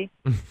crazy.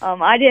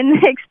 I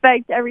didn't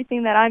expect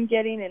everything that I'm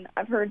getting, and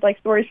I've heard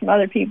stories from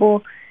other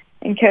people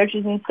and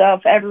coaches and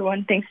stuff.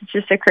 Everyone thinks it's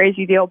just a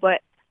crazy deal,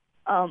 but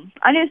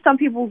I know some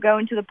people go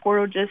into the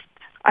portal just,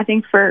 I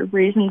think, for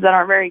reasons that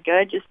aren't very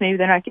good. Just maybe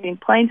they're not getting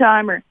playing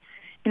time or,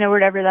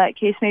 whatever that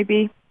case may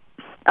be.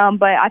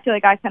 But I feel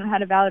like I kind of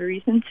had a valid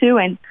reason to,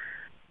 and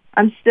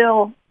I'm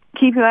still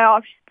keeping my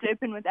options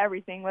open with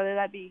everything, whether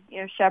that be,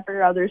 Shepherd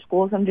or other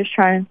schools. I'm just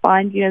trying to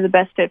find, the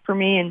best fit for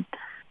me, and,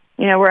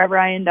 wherever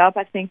I end up,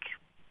 I think,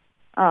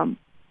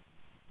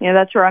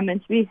 that's where I'm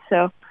meant to be.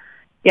 So,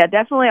 yeah,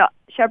 definitely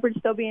Shepherd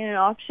still being an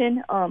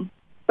option,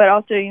 but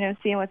also,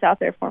 seeing what's out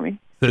there for me.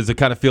 Does it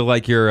kind of feel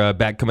like you're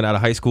back coming out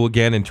of high school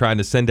again and trying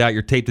to send out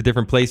your tape to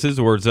different places,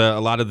 or is a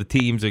lot of the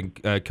teams and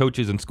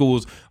coaches and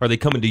schools, are they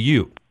coming to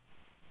you?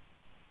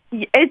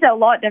 It's a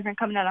lot different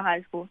coming out of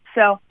high school.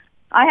 So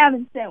I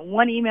haven't sent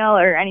one email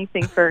or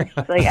anything first.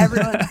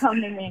 Everyone's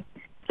coming to me.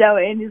 So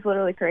it is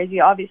literally crazy.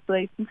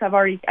 Obviously, since I've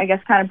already, I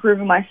guess, kind of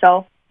proven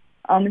myself,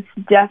 it's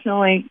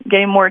definitely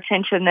getting more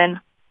attention than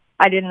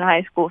I did in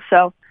high school.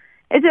 So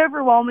it's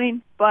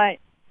overwhelming, but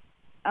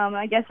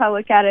I guess I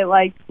look at it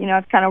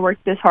I've kind of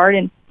worked this hard,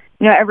 and,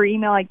 every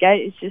email I get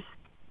is just,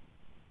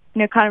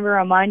 kind of a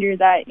reminder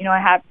that, I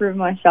have proven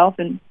myself,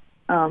 and,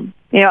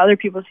 other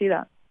people see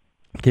that.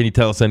 Can you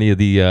tell us any of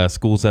the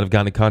schools that have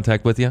gotten in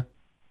contact with you?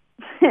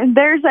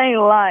 There's a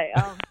lot.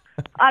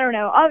 I don't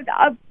know.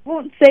 I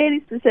won't say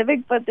any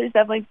specific, but there's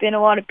definitely been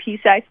a lot of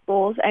PSAC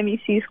schools,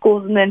 MEC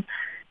schools, and then,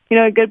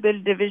 a good bit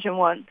of Division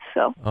I.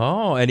 So.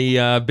 Oh, any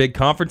big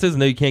conferences? I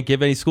know you can't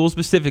give any schools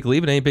specifically,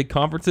 but any big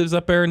conferences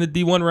up there in the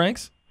D1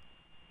 ranks?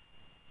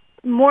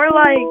 More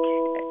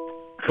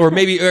like. Or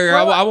maybe,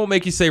 I won't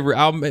make you say.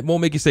 I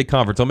won't make you say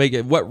conference. I'll make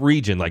it what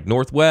region? Like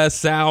Northwest,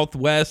 South,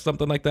 West,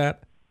 something like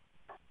that.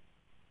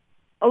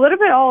 A little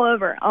bit all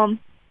over.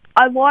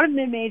 A lot of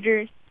mid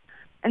majors,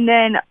 and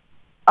then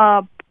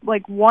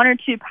one or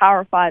two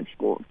Power 5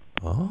 schools.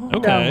 Oh,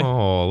 okay.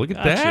 Oh, look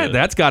at that.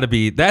 That's got to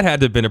be. That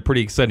had to have been a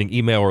pretty exciting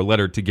email or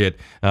letter to get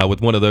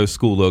with one of those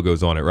school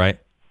logos on it, right?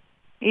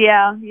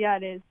 Yeah,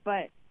 it is.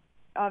 But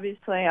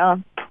obviously, I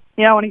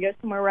want to go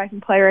somewhere where I can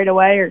play right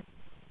away or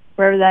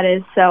wherever that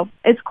is. So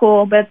it's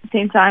cool, but at the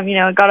same time,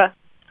 I gotta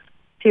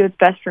see what's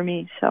best for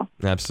me. So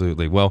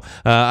Absolutely. Well,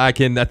 I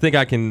think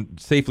I can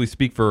safely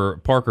speak for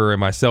Parker and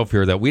myself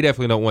here that we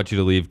definitely don't want you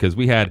to leave because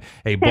we had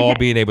a ball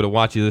being able to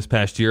watch you this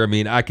past year. I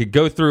mean, I could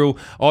go through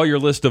all your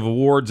list of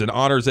awards and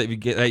honors that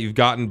you've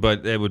gotten,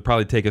 but it would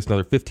probably take us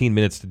another 15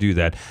 minutes to do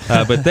that.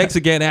 But thanks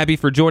again, Abby,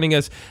 for joining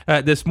us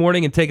this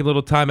morning and taking a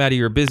little time out of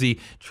your busy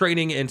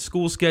training and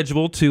school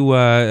schedule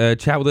to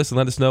chat with us and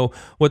let us know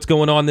what's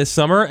going on this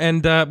summer.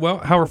 And, well,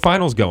 how are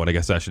finals going? I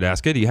guess I should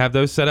ask you. Do you have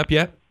those set up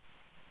yet?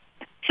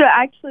 So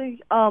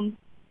actually,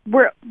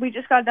 we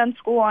just got done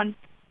school on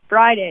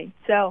Friday,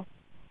 so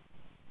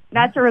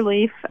that's a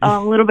relief.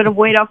 A little bit of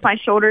weight off my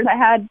shoulders. I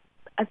had,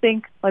 I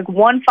think, like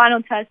one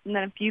final test and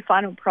then a few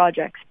final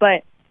projects,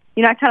 but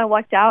I kind of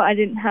lucked out. I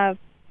didn't have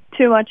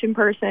too much in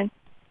person,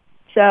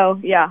 so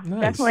yeah,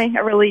 Nice. Definitely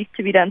a relief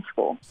to be done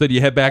school. So do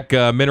you head back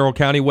Mineral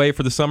County way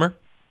for the summer?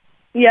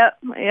 Yep.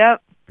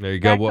 There you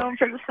go. Back home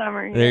for the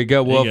summer. There you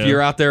go. Well, There you if go.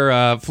 you're out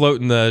there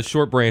floating the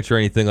short branch or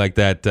anything like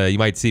that, you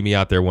might see me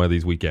out there one of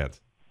these weekends.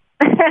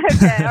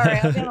 Okay, all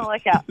right. I'll be on the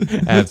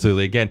lookout.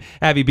 Absolutely. Again,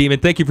 Abby Beeman,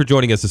 thank you for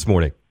joining us this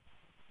morning.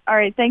 All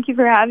right, thank you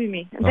for having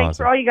me, and thanks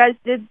Awesome. for all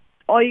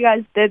you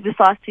guys did this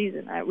last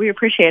season. We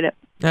appreciate it.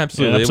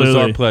 Absolutely. Yeah, It was our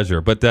absolutely.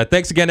 pleasure. But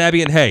thanks again,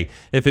 Abby. And hey,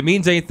 if it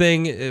means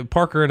anything,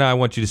 Parker and I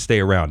want you to stay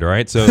around, all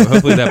right? So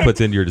hopefully that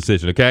puts into your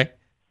decision, okay?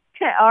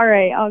 All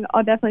right,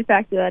 I'll definitely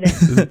factor that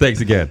in.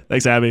 Thanks again.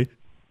 Thanks, Abby.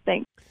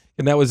 Thanks.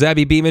 And that was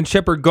Abby Beeman,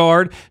 Shepherd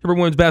guard, Shepherd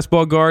women's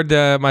basketball guard.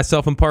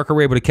 Myself and Parker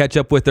were able to catch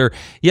up with her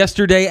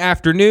yesterday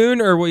afternoon,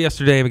 or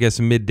yesterday, I guess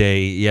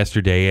midday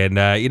yesterday. And,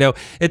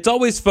 it's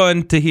always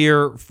fun to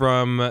hear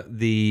from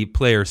the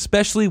players,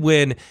 especially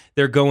when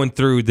they're going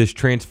through this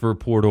transfer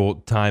portal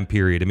time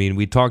period. I mean,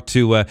 we talked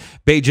to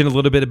Bajan a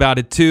little bit about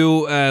it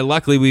too.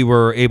 Luckily, we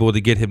were able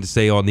to get him to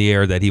say on the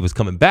air that he was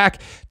coming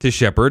back to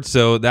Shepherd.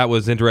 So that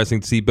was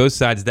interesting to see both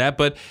sides of that.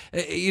 But,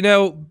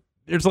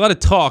 there's a lot of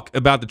talk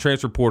about the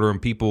transfer portal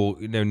and people,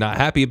 not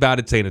happy about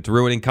it, saying it's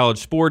ruining college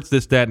sports,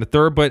 this, that, and the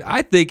third. But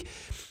I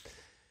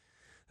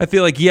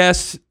feel like,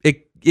 yes,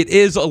 it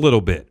is a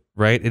little bit,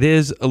 right? It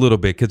is a little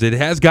bit because it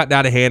has gotten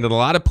out of hand, and a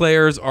lot of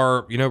players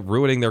are,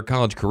 ruining their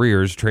college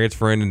careers,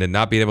 transferring and then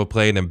not being able to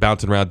play and then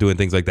bouncing around doing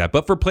things like that.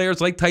 But for players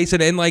like Tyson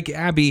and like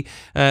Abby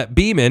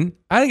Beeman,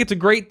 I think it's a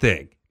great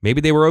thing. Maybe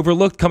they were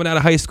overlooked coming out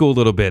of high school a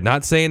little bit.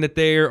 Not saying that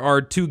they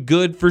are too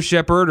good for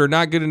Shepherd or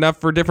not good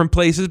enough for different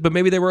places, but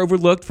maybe they were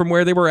overlooked from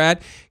where they were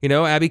at.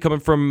 Abby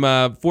coming from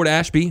Fort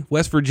Ashby,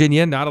 West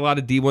Virginia. Not a lot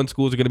of D1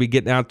 schools are going to be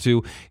getting out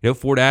to,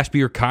 Fort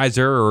Ashby or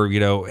Kaiser or,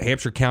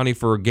 Hampshire County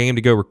for a game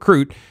to go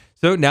recruit.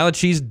 So now that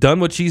she's done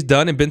what she's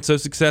done and been so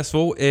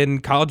successful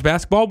in college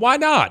basketball, why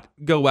not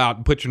go out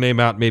and put your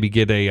name out and maybe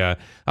get a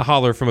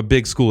holler from a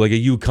big school like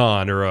a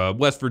UConn or a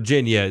West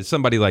Virginia,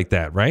 somebody like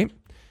that, right?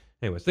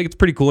 Anyways, I think it's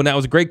pretty cool, and that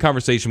was a great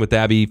conversation with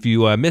Abby. If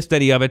you missed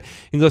any of it,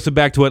 you can listen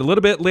back to it a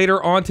little bit later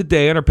on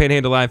today on our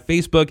Panhandle Live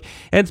Facebook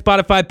and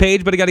Spotify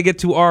page, but I got to get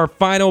to our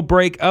final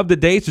break of the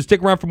day, so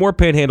stick around for more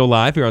Panhandle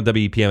Live here on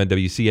WEPM and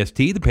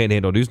WCST, the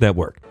Panhandle News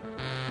Network.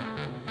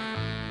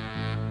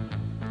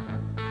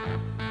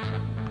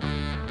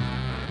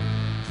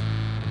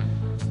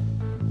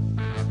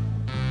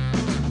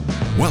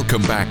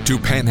 Welcome back to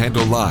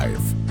Panhandle Live.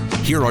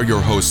 Here are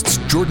your hosts,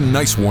 Jordan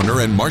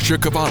Nicewarner and Marcia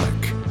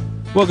Kovalik.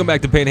 Welcome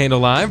back to Panhandle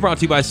Live, brought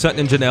to you by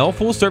Sutton & Janelle,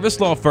 full-service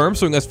law firm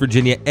serving West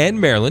Virginia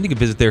and Maryland. You can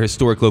visit their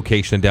historic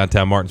location in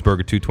downtown Martinsburg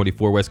at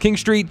 224 West King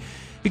Street.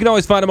 You can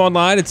always find them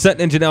online at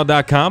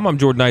suttonandjanelle.com. I'm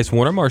Jordan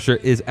Nicewarner.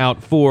 Marcia is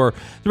out for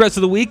the rest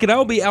of the week, and I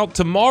will be out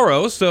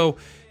tomorrow, so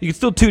you can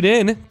still tune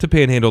in to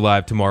Panhandle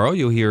Live tomorrow.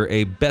 You'll hear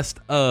a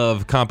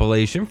best-of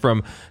compilation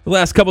from the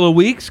last couple of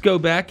weeks. Go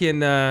back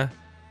and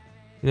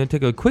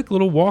take a quick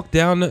little walk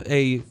down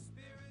a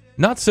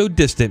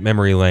not-so-distant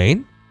memory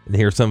lane and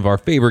hear some of our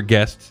favorite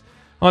guests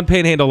on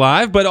Panhandle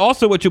Live, but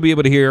also what you'll be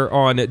able to hear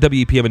on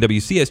WEPM and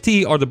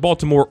WCST are the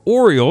Baltimore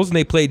Orioles, and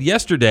they played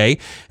yesterday,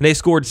 and they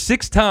scored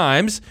 6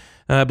 times.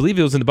 I believe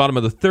it was in the bottom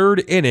of the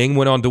third inning,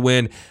 went on to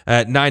win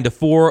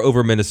 9-4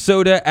 over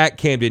Minnesota at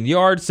Camden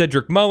Yards.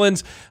 Cedric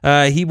Mullins,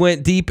 he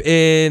went deep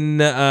in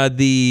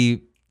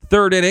the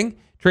third inning.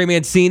 Trey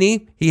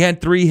Mancini, he had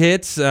 3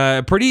 hits.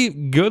 Pretty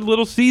good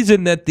little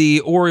season that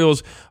the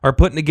Orioles are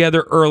putting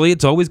together early.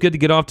 It's always good to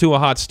get off to a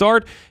hot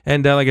start.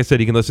 And like I said,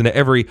 you can listen to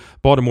every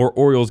Baltimore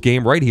Orioles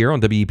game right here on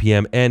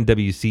WEPM and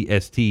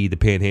WCST, the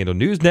Panhandle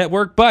News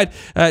Network. But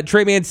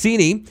Trey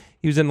Mancini,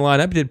 he was in the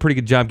lineup. He did a pretty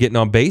good job getting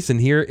on base.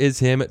 And here is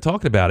him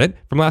talking about it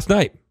from last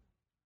night.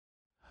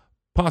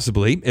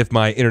 Possibly, if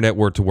my internet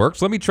were to work.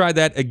 So let me try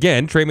that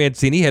again. Trey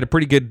Mancini had a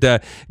pretty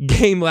good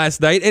game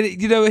last night. And,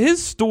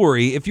 his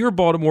story, if you're a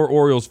Baltimore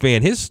Orioles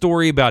fan, his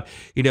story about,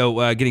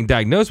 getting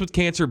diagnosed with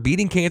cancer,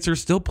 beating cancer,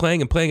 still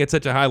playing and playing at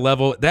such a high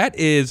level, that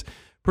is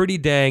pretty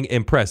dang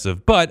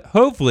impressive. But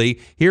hopefully,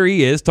 here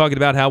he is talking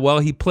about how well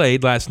he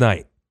played last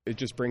night. It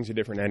just brings a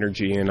different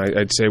energy, and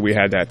I'd say we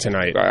had that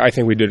tonight. I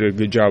think we did a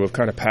good job of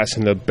kind of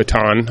passing the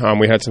baton.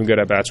 We had some good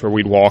at-bats where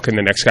we'd walk, and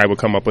the next guy would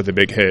come up with a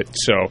big hit.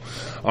 So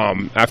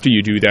after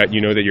you do that,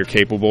 you know that you're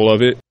capable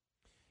of it.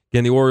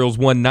 Again, the Orioles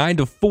won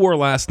 9-4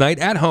 last night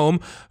at home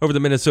over the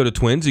Minnesota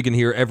Twins. You can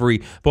hear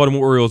every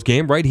Baltimore Orioles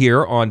game right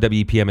here on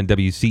WPM and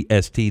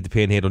WCST, the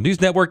Panhandle News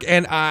Network.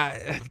 And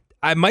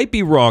I might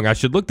be wrong. I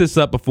should look this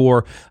up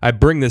before I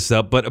bring this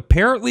up. But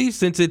apparently,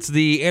 since it's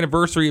the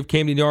anniversary of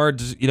Camden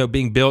Yards,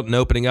 being built and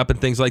opening up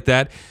and things like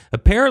that,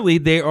 apparently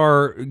they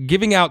are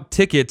giving out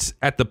tickets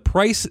at the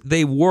price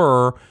they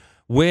were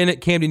when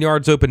Camden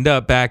Yards opened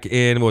up back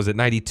in, what was it,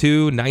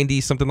 92, 90,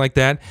 something like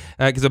that.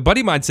 Because a buddy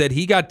of mine said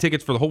he got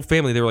tickets for the whole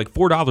family. They were like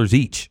 $4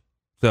 each.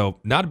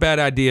 So not a bad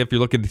idea if you're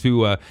looking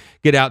to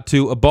get out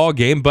to a ball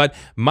game. But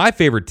my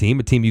favorite team,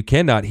 a team you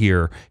cannot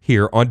hear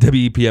here on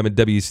WEPM and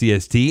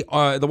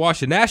WCST, the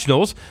Washington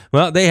Nationals.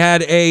 Well, they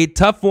had a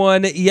tough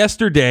one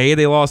yesterday.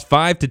 They lost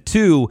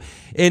 5-2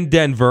 in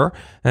Denver.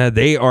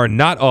 They are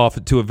not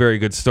off to a very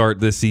good start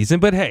this season.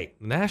 But hey,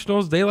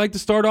 Nationals, they like to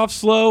start off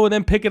slow and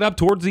then pick it up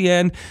towards the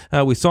end.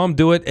 We saw them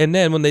do it. And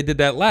then when they did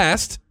that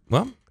last,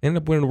 well,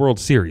 ended up winning the World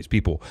Series.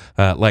 People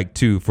like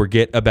to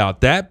forget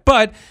about that.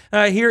 But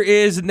here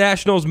is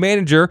Nationals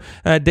manager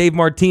Dave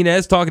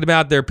Martinez talking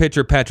about their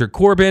pitcher Patrick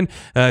Corbin,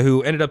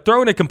 who ended up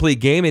throwing a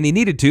complete game, and he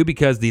needed to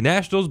because the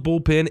Nationals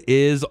bullpen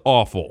is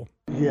awful.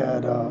 He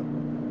had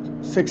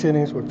 6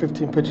 innings with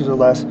 15 pitches or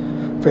less,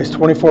 faced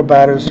 24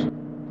 batters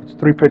with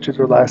 3 pitches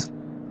or less.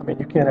 I mean,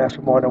 you can't ask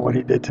for more than what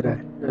he did today.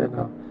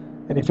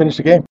 And he finished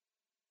the game.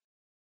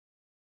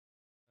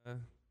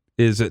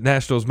 Is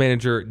Nationals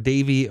manager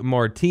Davey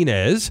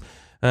Martinez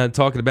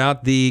talking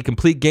about the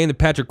complete game that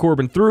Patrick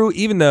Corbin threw,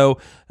 even though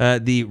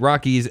the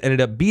Rockies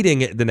ended up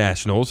beating the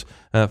Nationals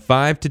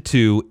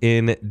 5-2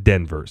 in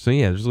Denver. So,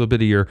 yeah, there's a little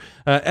bit of your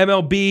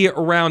MLB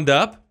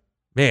roundup.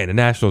 Man, the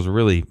Nationals are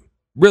really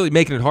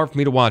making it hard for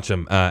me to watch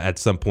them at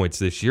some points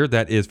this year.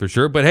 That is for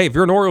sure. But, hey, if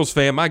you're an Orioles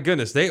fan, my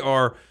goodness, they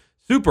are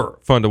super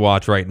fun to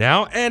watch right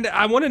now. And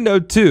I want to know,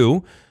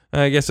 too,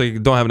 I guess I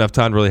don't have enough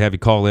time to really have you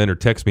call in or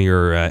text me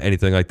or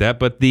anything like that.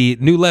 But the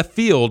new left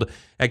field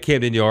at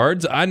Camden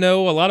Yards, I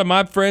know a lot of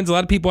my friends, a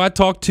lot of people I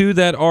talk to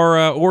that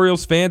are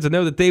Orioles fans, I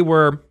know that they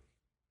were,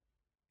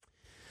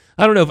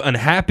 I don't know if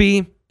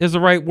unhappy is the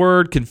right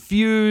word,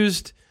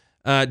 confused,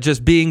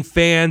 just being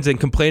fans and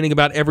complaining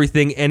about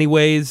everything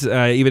anyways,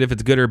 even if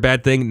it's a good or a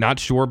bad thing,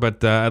 not sure.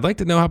 But I'd like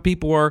to know how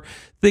people are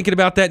thinking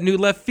about that new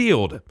left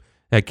field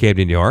at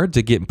Camden Yards.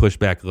 It's getting pushed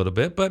back a little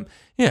bit. But,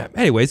 yeah,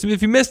 anyways,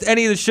 if you missed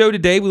any of the show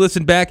today, we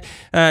listened back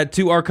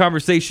to our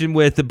conversation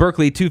with the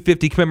Berkeley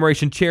 250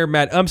 Commemoration Chair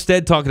Matt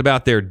Umstead talking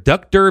about their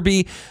Duck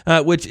Derby,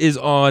 which is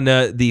on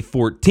the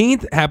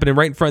 14th, happening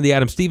right in front of the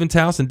Adam Stevens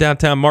House in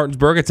downtown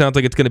Martinsburg. It sounds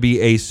like it's going to be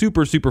a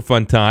super, super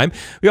fun time.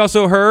 We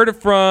also heard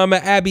from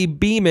Abby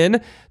Beeman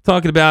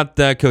talking about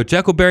Coach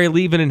Eckleberry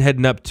leaving and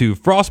heading up to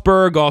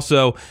Frostburg.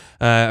 Also,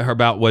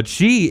 about what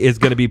she is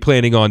going to be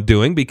planning on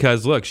doing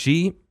because, look,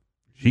 she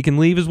can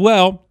leave as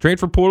well.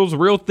 Transfer portal's a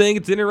real thing.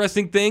 It's an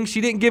interesting thing. She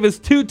didn't give us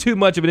too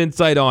much of an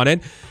insight on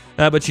it,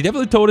 but she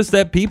definitely told us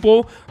that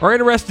people are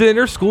interested in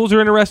her, schools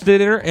are interested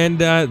in her, and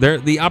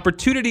the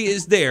opportunity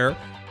is there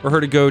for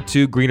her to go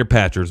to greener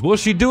pastures. Will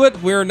she do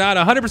it? We're not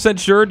 100%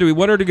 sure. Do we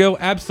want her to go?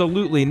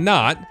 Absolutely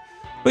not.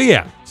 But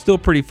yeah, still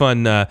pretty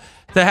fun to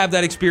have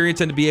that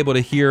experience and to be able to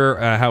hear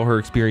how her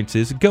experience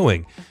is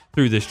going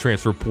through this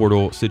transfer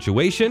portal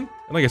situation.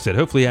 And like I said,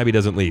 hopefully Abby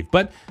doesn't leave.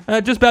 But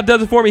just about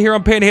does it for me here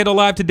on Panhandle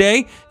Live today.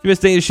 If you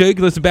missed any of the show, you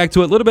can listen back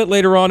to it a little bit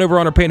later on over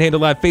on our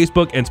Panhandle Live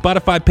Facebook and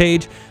Spotify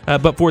page.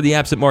 But for the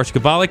absent Marcia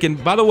Kavalik.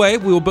 And by the way,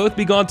 we will both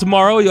be gone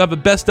tomorrow. You'll have a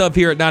best of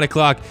here at 9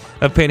 o'clock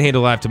of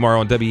Panhandle Live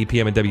tomorrow on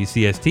WEPM and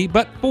WCST.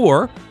 But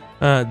for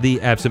the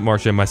absent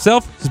Marcia and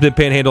myself, this has been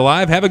Panhandle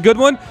Live. Have a good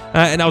one,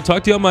 and I'll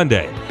talk to you on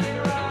Monday.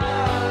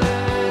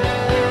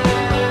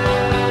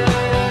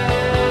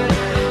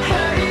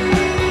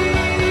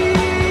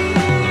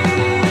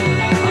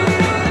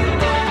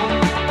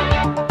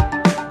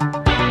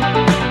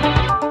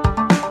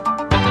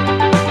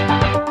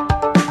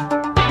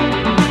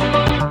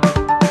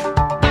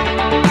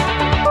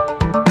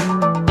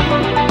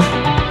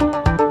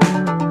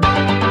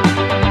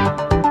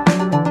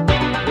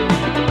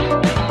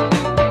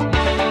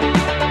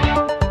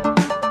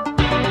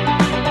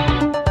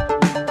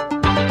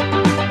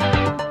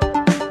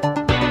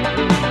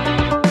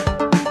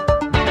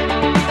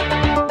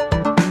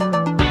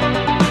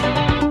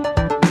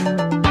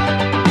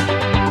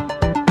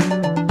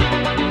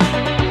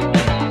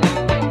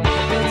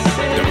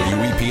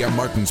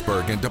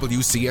 Martinsburg and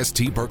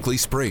WCST Berkeley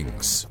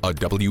Springs, a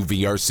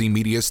WVRC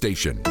media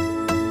station.